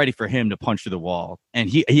I was ready for him to punch through the wall. And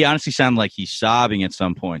he honestly sounded like he's sobbing at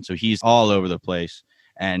some point. So he's all over the place,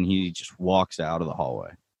 and he just walks out of the hallway.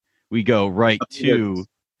 We go right to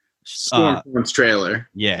Stormfront's trailer.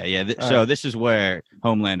 So this is where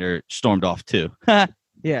Homelander stormed off too.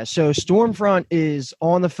 Yeah, so Stormfront is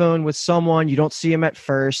on the phone with someone. You don't see him at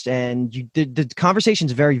first, and the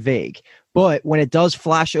conversation's very vague. But when it does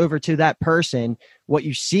flash over to that person, what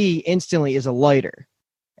you see instantly is a lighter.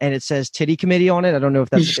 And it says Titty Committee on it. I don't know if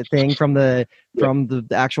that's a thing from the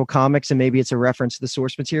actual comics, and maybe it's a reference to the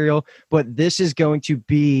source material. But this is going to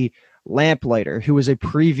be Lamplighter, who was a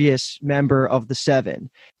previous member of the Seven.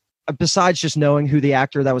 Besides just knowing who the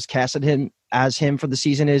actor that was casted him for the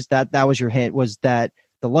season is, that was your hint, was that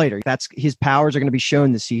the lighter. That's his powers are going to be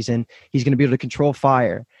shown this season. He's going to be able to control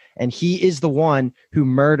fire. And he is the one who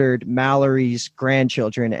murdered Mallory's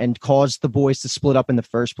grandchildren and caused the boys to split up in the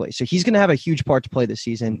first place. So he's going to have a huge part to play this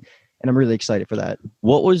season, and I'm really excited for that.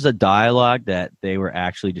 What was the dialogue that they were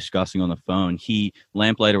actually discussing on the phone?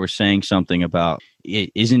 Lamplighter was saying something about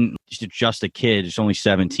it isn't just a kid, it's only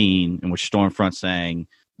 17, and which Stormfront saying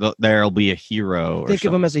there'll be a hero. Think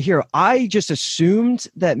of him as a hero. I just assumed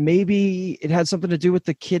that maybe it had something to do with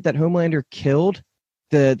the kid that Homelander killed,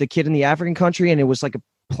 the kid in the African country, and it was like a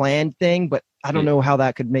planned thing, but I don't know how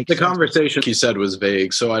that could make the sense. Conversation you said was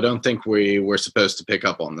vague, so I don't think we were supposed to pick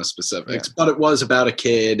up on the specifics, but it was about a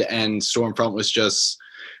kid, and Stormfront was just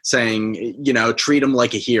saying, treat him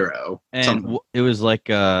like a hero. And it was like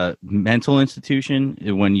a mental institution.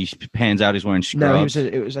 When he pans out, he's wearing scrubs. No,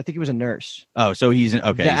 I think he was a nurse. Oh, so he's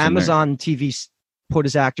okay. The Amazon TV put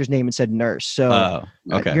his actor's name and said nurse. So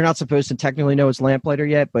you're not supposed to technically know it's Lamplighter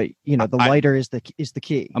yet, but the lighter is the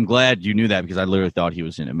key. I'm glad you knew that, because I literally thought he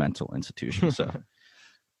was in a mental institution. So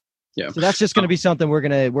yeah. So that's just going to be something we're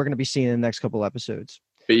gonna be seeing in the next couple episodes.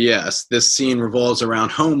 But yes, this scene revolves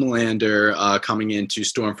around Homelander coming into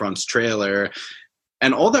Stormfront's trailer.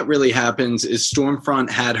 And all that really happens is Stormfront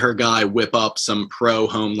had her guy whip up some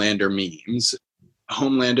pro-Homelander memes.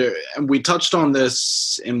 Homelander, and we touched on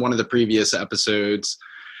this in one of the previous episodes.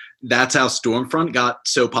 That's how Stormfront got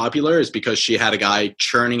so popular, is because she had a guy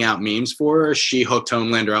churning out memes for her. She hooked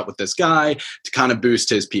Homelander up with this guy to kind of boost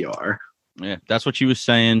his PR. Yeah, that's what she was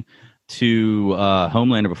saying to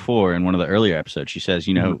Homelander before in one of the earlier episodes. She says,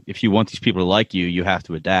 if you want these people to like you, you have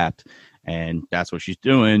to adapt. And that's what she's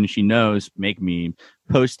doing. She knows, make me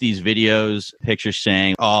post these videos, pictures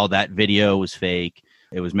saying, oh, that video was fake.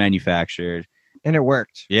 It was manufactured. And it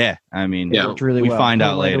worked. Yeah. I mean, It worked really well. We find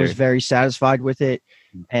out later. I was very satisfied with it.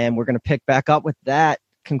 And we're going to pick back up with that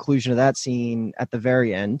conclusion of that scene at the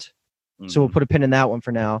very end. So we'll put a pin in that one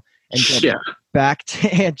for now. And get back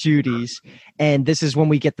to Aunt Judy's. And this is when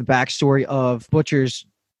we get the backstory of Butcher's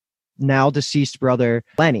now deceased brother,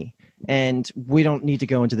 Lenny. And we don't need to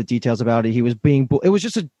go into the details about it. He was it was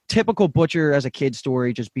just a typical Butcher as a kid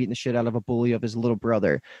story, just beating the shit out of a bully of his little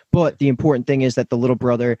brother. But the important thing is that the little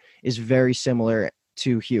brother is very similar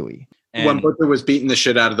to Huey. And when Butcher was beating the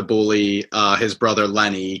shit out of the bully, his brother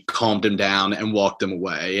Lenny calmed him down and walked him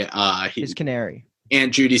away. His canary.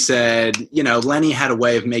 Aunt Judy said, Lenny had a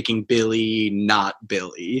way of making Billy not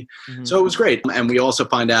Billy. Mm-hmm. So it was great. And we also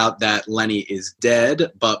find out that Lenny is dead.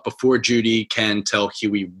 But before Judy can tell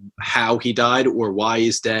Huey how he died or why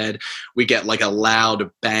he's dead, we get like a loud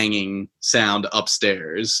banging sound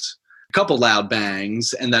upstairs. A couple loud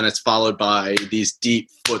bangs. And then it's followed by these deep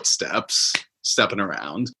footsteps stepping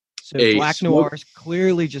around. So Black Noir is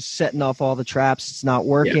clearly just setting off all the traps. It's not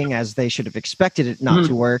working as they should have expected it not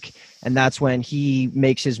to work. And that's when he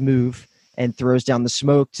makes his move and throws down the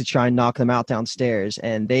smoke to try and knock them out downstairs.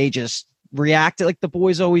 And they just react like the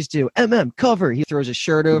boys always do. Cover. He throws a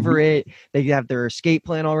shirt over it. They have their escape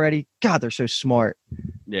plan already. God, they're so smart.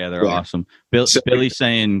 Yeah, they're awesome. Billy's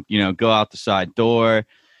saying, go out the side door.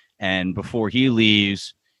 And before he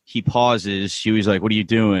leaves, he pauses. Huey's like, what are you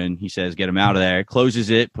doing? He says, get him out of there. Closes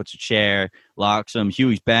it, puts a chair, locks him.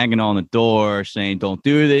 Huey's banging on the door saying, don't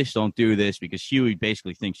do this, because Huey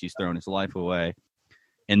basically thinks he's throwing his life away.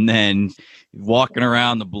 And then walking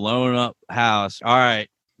around the blown up house. All right,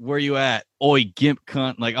 where you at? Oi, gimp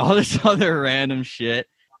cunt. Like all this other random shit.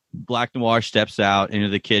 Black Noir steps out into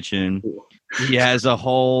the kitchen. He has a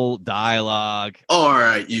whole dialogue. All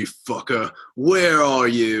right, you fucker. Where are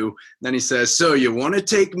you? Then he says, so you want to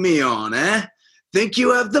take me on, eh? Think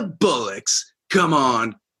you have the bullocks? Come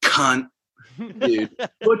on, cunt. Dude,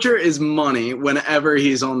 Butcher is money whenever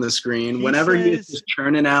he's on the screen. Whenever he's just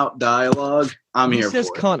churning out dialogue, I'm here for it. He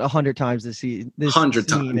says cunt 100 times this scene. 100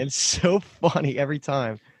 times. It's so funny every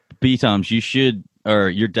time. B-Toms,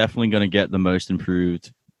 you're definitely going to get the most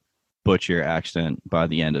improved Butcher accent by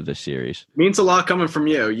the end of this series. Means a lot coming from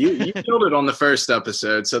you. You killed it on the first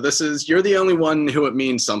episode, so you're the only one who it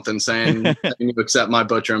means something saying you accept my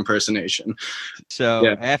Butcher impersonation. So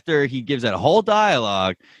after he gives that whole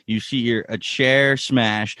dialogue, you see a chair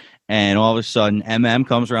smash, and all of a sudden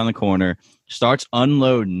comes around the corner, starts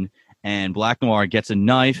unloading, and Black Noir gets a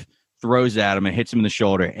knife, throws at him, and hits him in the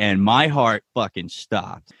shoulder, and my heart fucking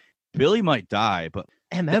stopped. Billy might die, but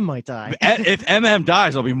might die. If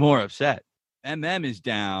dies, I'll be more upset. Is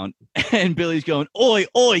down, and Billy's going, oi,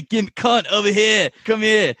 gimp cunt, over here, come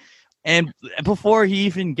here. And before he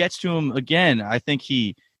even gets to him again, I think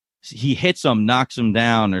he hits him, knocks him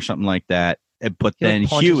down or something like that. But then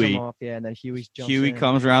Huey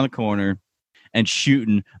comes around the corner and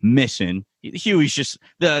shooting, missing. Huey's just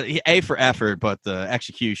the A for effort, but the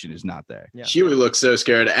execution is not there. Yeah. Huey looks so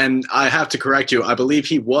scared, and I have to correct you. I believe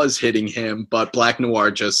he was hitting him, but Black Noir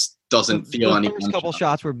just doesn't feel any. The first couple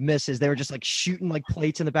shots were misses. They were just like shooting like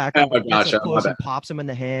plates in the background. Oh, gotcha. Close and pops him in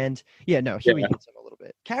the hand. Huey hits him a little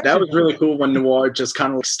bit. That was really cool when Noir just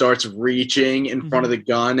kind of starts reaching in front of the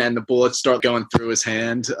gun and the bullets start going through his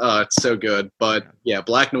hand. It's so good. But yeah,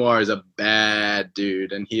 Black Noir is a bad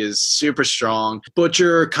dude, and he is super strong.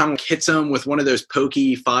 Butcher kind of hits him with one of those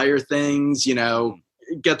pokey fire things,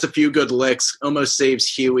 gets a few good licks, almost saves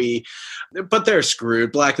Huey. But they're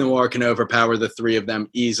screwed. Black Noir can overpower the three of them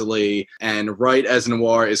easily. And right as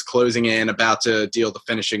Noir is closing in, about to deal the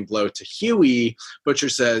finishing blow to Huey, Butcher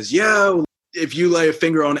says, yo, if you lay a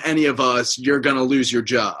finger on any of us, you're going to lose your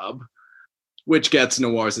job. Which gets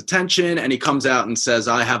Noir's attention, and he comes out and says,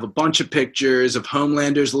 I have a bunch of pictures of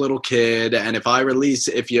Homelander's little kid, and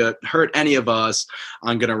if you hurt any of us,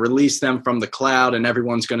 I'm going to release them from the cloud, and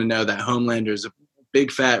everyone's going to know that Homelander's a big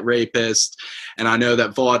fat rapist. And I know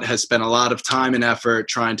that Vought has spent a lot of time and effort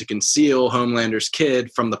trying to conceal Homelander's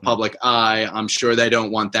kid from the public eye. I'm sure they don't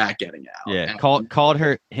want that getting out. Yeah, called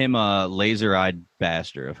him a laser-eyed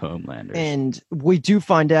bastard of Homelander. And we do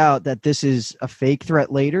find out that this is a fake threat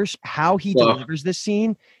later. How he delivers this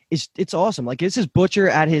scene it's awesome. Like, this is Butcher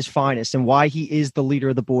at his finest and why he is the leader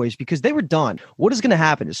of the boys, because they were done. What is going to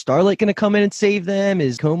happen? Is Starlight going to come in and save them?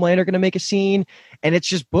 Is Homelander going to make a scene? And it's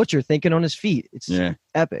just Butcher thinking on his feet. It's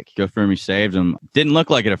epic. Go for him. He saved him. Didn't look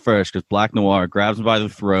like it at first because Black Noir grabs him by the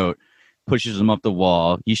throat, pushes him up the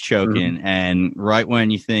wall. He's choking. And right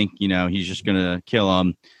when you think, he's just going to kill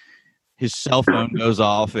him, his cell phone goes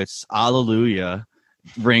off. It's Hallelujah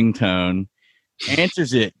ringtone.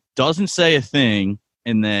 Answers it. Doesn't say a thing.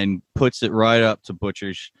 And then puts it right up to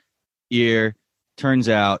Butcher's ear. Turns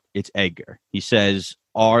out it's Edgar. He says,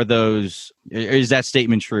 is that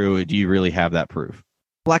statement true? Do you really have that proof?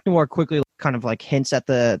 Black Noir quickly kind of like hints at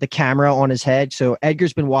the camera on his head. So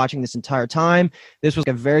Edgar's been watching this entire time. This was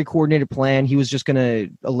a very coordinated plan. He was just going to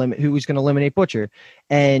eliminate Butcher.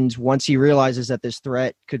 And once he realizes that this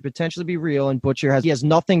threat could potentially be real and Butcher has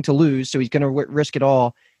nothing to lose, so he's going to risk it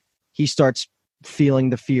all, he starts feeling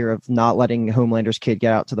the fear of not letting Homelander's kid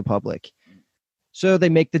get out to the public. So they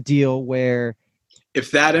make the deal where if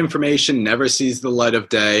that information never sees the light of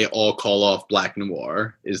day, I'll call off Black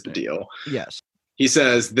Noir is the deal. Yes. He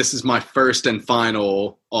says, this is my first and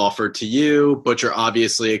final offer to you. Butcher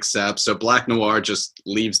obviously accepts. So Black Noir just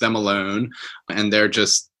leaves them alone and they're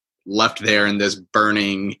just left there in this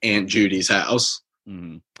burning Aunt Judy's house.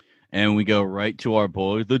 Mm-hmm. And we go right to our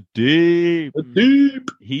boy, the Deep. The Deep.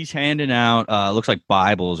 He's handing out, looks like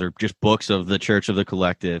Bibles or just books of the Church of the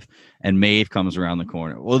Collective. And Maeve comes around the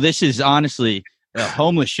corner. Well, this is honestly a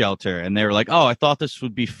homeless shelter. And they were like, oh, I thought this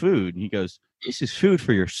would be food. And he goes, this is food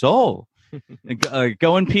for your soul.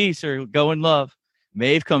 Go in peace or go in love.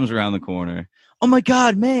 Maeve comes around the corner. Oh, my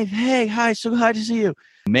God, Maeve. Hey, hi. So glad to see you.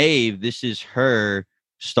 Maeve, this is her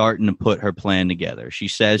starting to put her plan together. She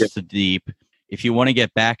says to Deep, if you want to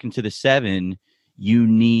get back into the 7, you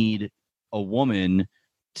need a woman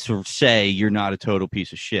to say you're not a total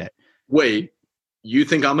piece of shit. Wait, you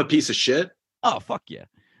think I'm a piece of shit? Oh, fuck yeah.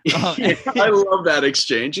 I love that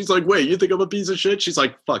exchange. He's like, wait, you think I'm a piece of shit? She's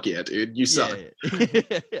like, fuck yeah, dude, you suck.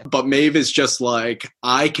 Yeah. But Maeve is just like,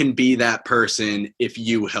 I can be that person if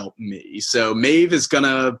you help me. So Maeve is going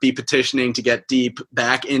to be petitioning to get Deep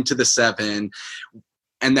back into the 7.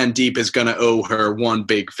 And then Deep is going to owe her one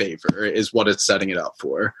big favor, is what it's setting it up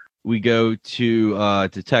for. We go to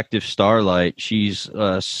Detective Starlight. She's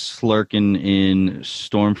slurking in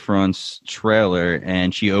Stormfront's trailer,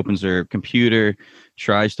 and she opens her computer,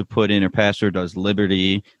 tries to put in her password, does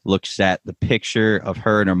Liberty, looks at the picture of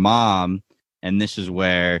her and her mom, and this is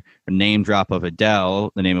where a name drop of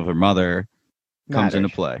Adele, the name of her mother, comes into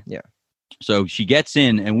play. Yeah. So she gets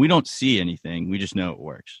in, and we don't see anything. We just know it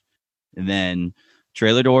works. And then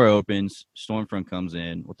trailer door opens. Stormfront comes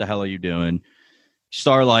in. What the hell are you doing?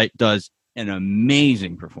 Starlight does an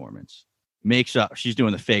amazing performance. Makes up. She's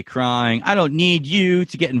doing the fake crying. I don't need you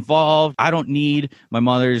to get involved. I don't need my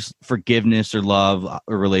mother's forgiveness or love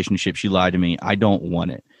or relationship. She lied to me. I don't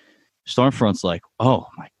want it. Stormfront's like, oh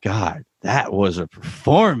my God, that was a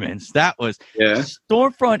performance. That was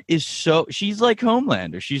Stormfront is she's like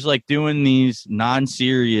Homelander. She's like doing these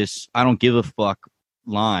non-serious, I don't give a fuck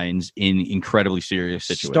lines in incredibly serious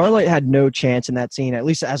situations. Starlight had no chance in that scene, at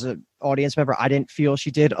least as an audience member. I didn't feel she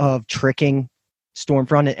did, of tricking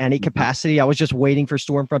Stormfront in any capacity. I was just waiting for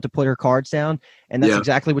Stormfront to put her cards down, and that's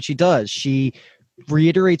exactly what she does. She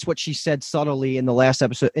reiterates what she said subtly in the last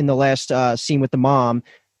episode, in the last scene with the mom,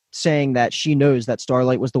 saying that she knows that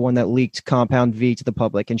Starlight was the one that leaked Compound V to the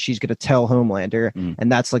public, and she's going to tell Homelander,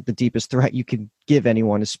 and that's like the deepest threat you could give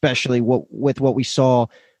anyone, especially with what we saw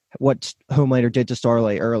what Homelander did to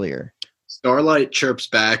Starlight earlier. Starlight chirps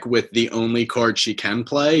back with the only card she can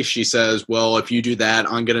play. She says, well, if you do that,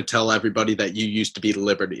 I'm going to tell everybody that you used to be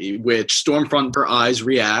Liberty, which Stormfront, her eyes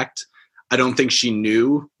react. I don't think she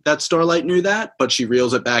knew that Starlight knew that, but she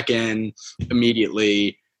reels it back in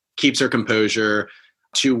immediately, keeps her composure,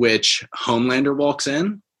 to which Homelander walks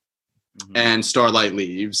in and Starlight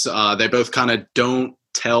leaves. They both kind of don't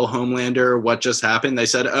tell Homelander what just happened. They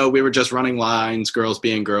said, oh, we were just running lines, girls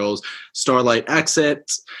being girls. Starlight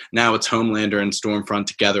exits. Now it's Homelander and Stormfront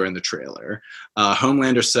together in the trailer.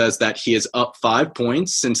 Homelander says that he is up 5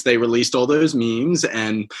 points since they released all those memes,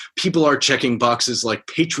 and people are checking boxes like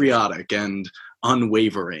patriotic and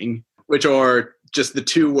unwavering, which are just the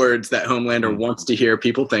 2 words that Homelander wants to hear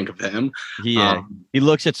people think of him. He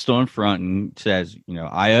looks at Stormfront and says,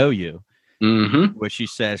 I owe you. Which she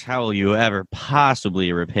says, how will you ever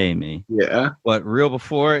possibly repay me? Yeah. But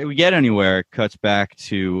before we get anywhere, it cuts back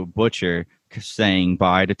to Butcher saying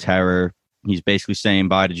bye to Terror. He's basically saying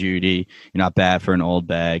bye to Judy. You're not bad for an old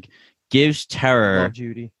bag. Gives Terror. Love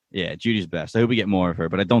Judy. Yeah, Judy's best. I hope we get more of her,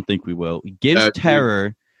 but I don't think we will. Gives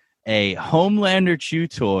Terror a Homelander chew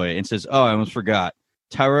toy and says, oh, I almost forgot.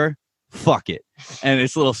 Terror, fuck it. And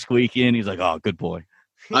it's a little squeaky, and he's like, oh, good boy.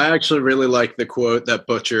 I actually really like the quote that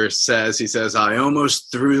Butcher says. He says, I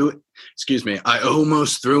almost threw in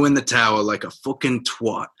the towel like a fucking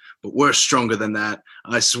twat, but we're stronger than that.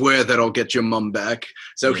 I swear that I'll get your mum back.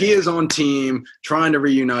 So he is on team trying to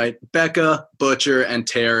reunite Becca, Butcher, and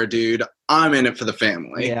Tara, dude. I'm in it for the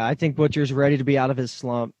family. Yeah, I think Butcher's ready to be out of his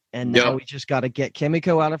slump. And now we just got to get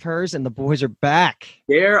Kimiko out of hers, and the boys are back.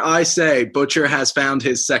 Dare I say, Butcher has found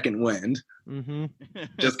his second wind. Mm-hmm.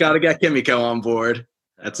 Just got to get Kimiko on board.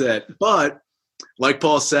 That's it. But like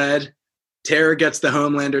Paul said, Tara gets the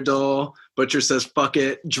Homelander doll. Butcher says, fuck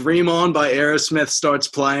it. Dream On by Aerosmith starts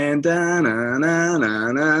playing. Yeah,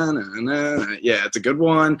 it's a good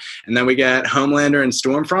one. And then we get Homelander and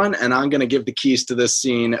Stormfront. And I'm going to give the keys to this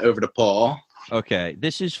scene over to Paul. Okay,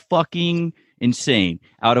 this is fucking insane.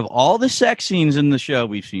 Out of all the sex scenes in the show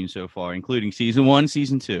we've seen so far, including season 1,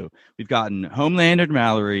 season 2, we've gotten Homelander and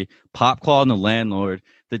Mallory, Popclaw and the landlord,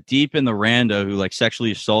 the Deep and the rando who like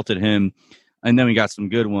sexually assaulted him, and then we got some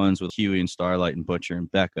good ones with Huey and Starlight and Butcher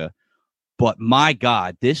and Becca. But my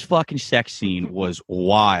God, this fucking sex scene was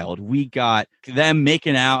wild. We got them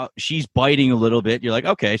making out. She's biting a little bit. You're like,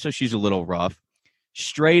 okay, so she's a little rough.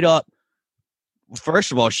 Straight up.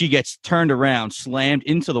 First of all, she gets turned around, slammed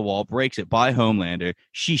into the wall, breaks it by Homelander.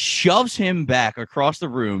 She shoves him back across the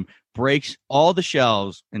room, breaks all the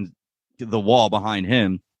shelves and the wall behind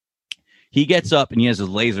him. He gets up and he has his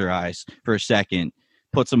laser eyes for a second,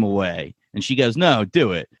 puts them away. And she goes, no,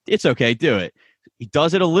 do it. It's okay, do it. He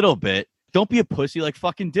does it a little bit. Don't be a pussy, like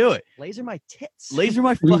fucking do it. Laser my tits. Laser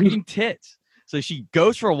my fucking tits. So she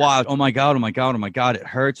goes for a while. Oh my God, oh my God, oh my God. It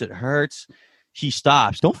hurts, it hurts. She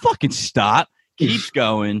stops. Don't fucking stop. Keeps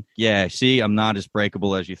going. Yeah, see, I'm not as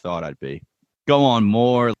breakable as you thought I'd be. Go on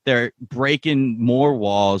more. They're breaking more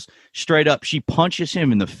walls. Straight up, she punches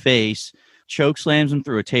him in the face, choke slams him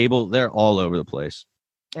through a table. They're all over the place.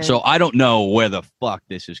 And so I don't know where the fuck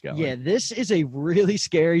this is going. Yeah, this is a really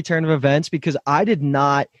scary turn of events because I did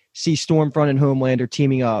not see Stormfront and Homelander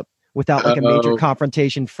teaming up without like a major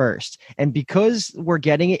confrontation first. And because we're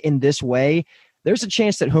getting it in this way, there's a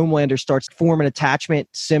chance that Homelander starts to form an attachment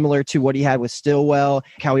similar to what he had with Stillwell,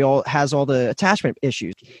 how he has all the attachment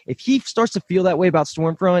issues. If he starts to feel that way about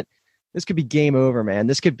Stormfront, this could be game over, man.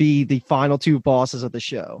 This could be the final two bosses of the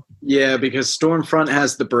show. Yeah, because Stormfront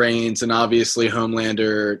has the brains, and obviously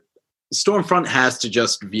Stormfront has to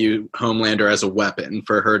just view Homelander as a weapon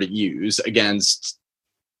for her to use against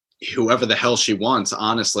whoever the hell she wants,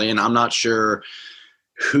 honestly. And I'm not sure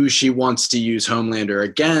who she wants to use Homelander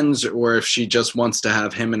against or if she just wants to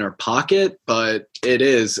have him in her pocket. But it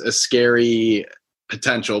is a scary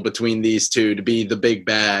potential between these two to be the big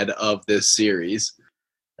bad of this series.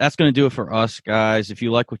 That's going to do it for us, guys. If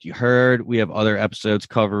you like what you heard, we have other episodes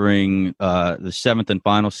covering the 7th and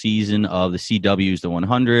final season of the CW's The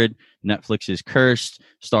 100, Netflix's Cursed,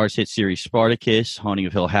 Starz hit series Spartacus, Haunting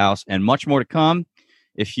of Hill House, and much more to come.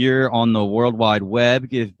 If you're on the World Wide Web,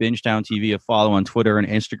 give Bingetown TV a follow on Twitter and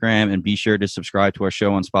Instagram, and be sure to subscribe to our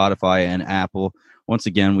show on Spotify and Apple. Once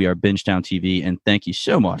again, we are Bingetown TV, and thank you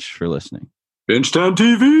so much for listening. Bingetown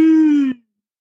TV!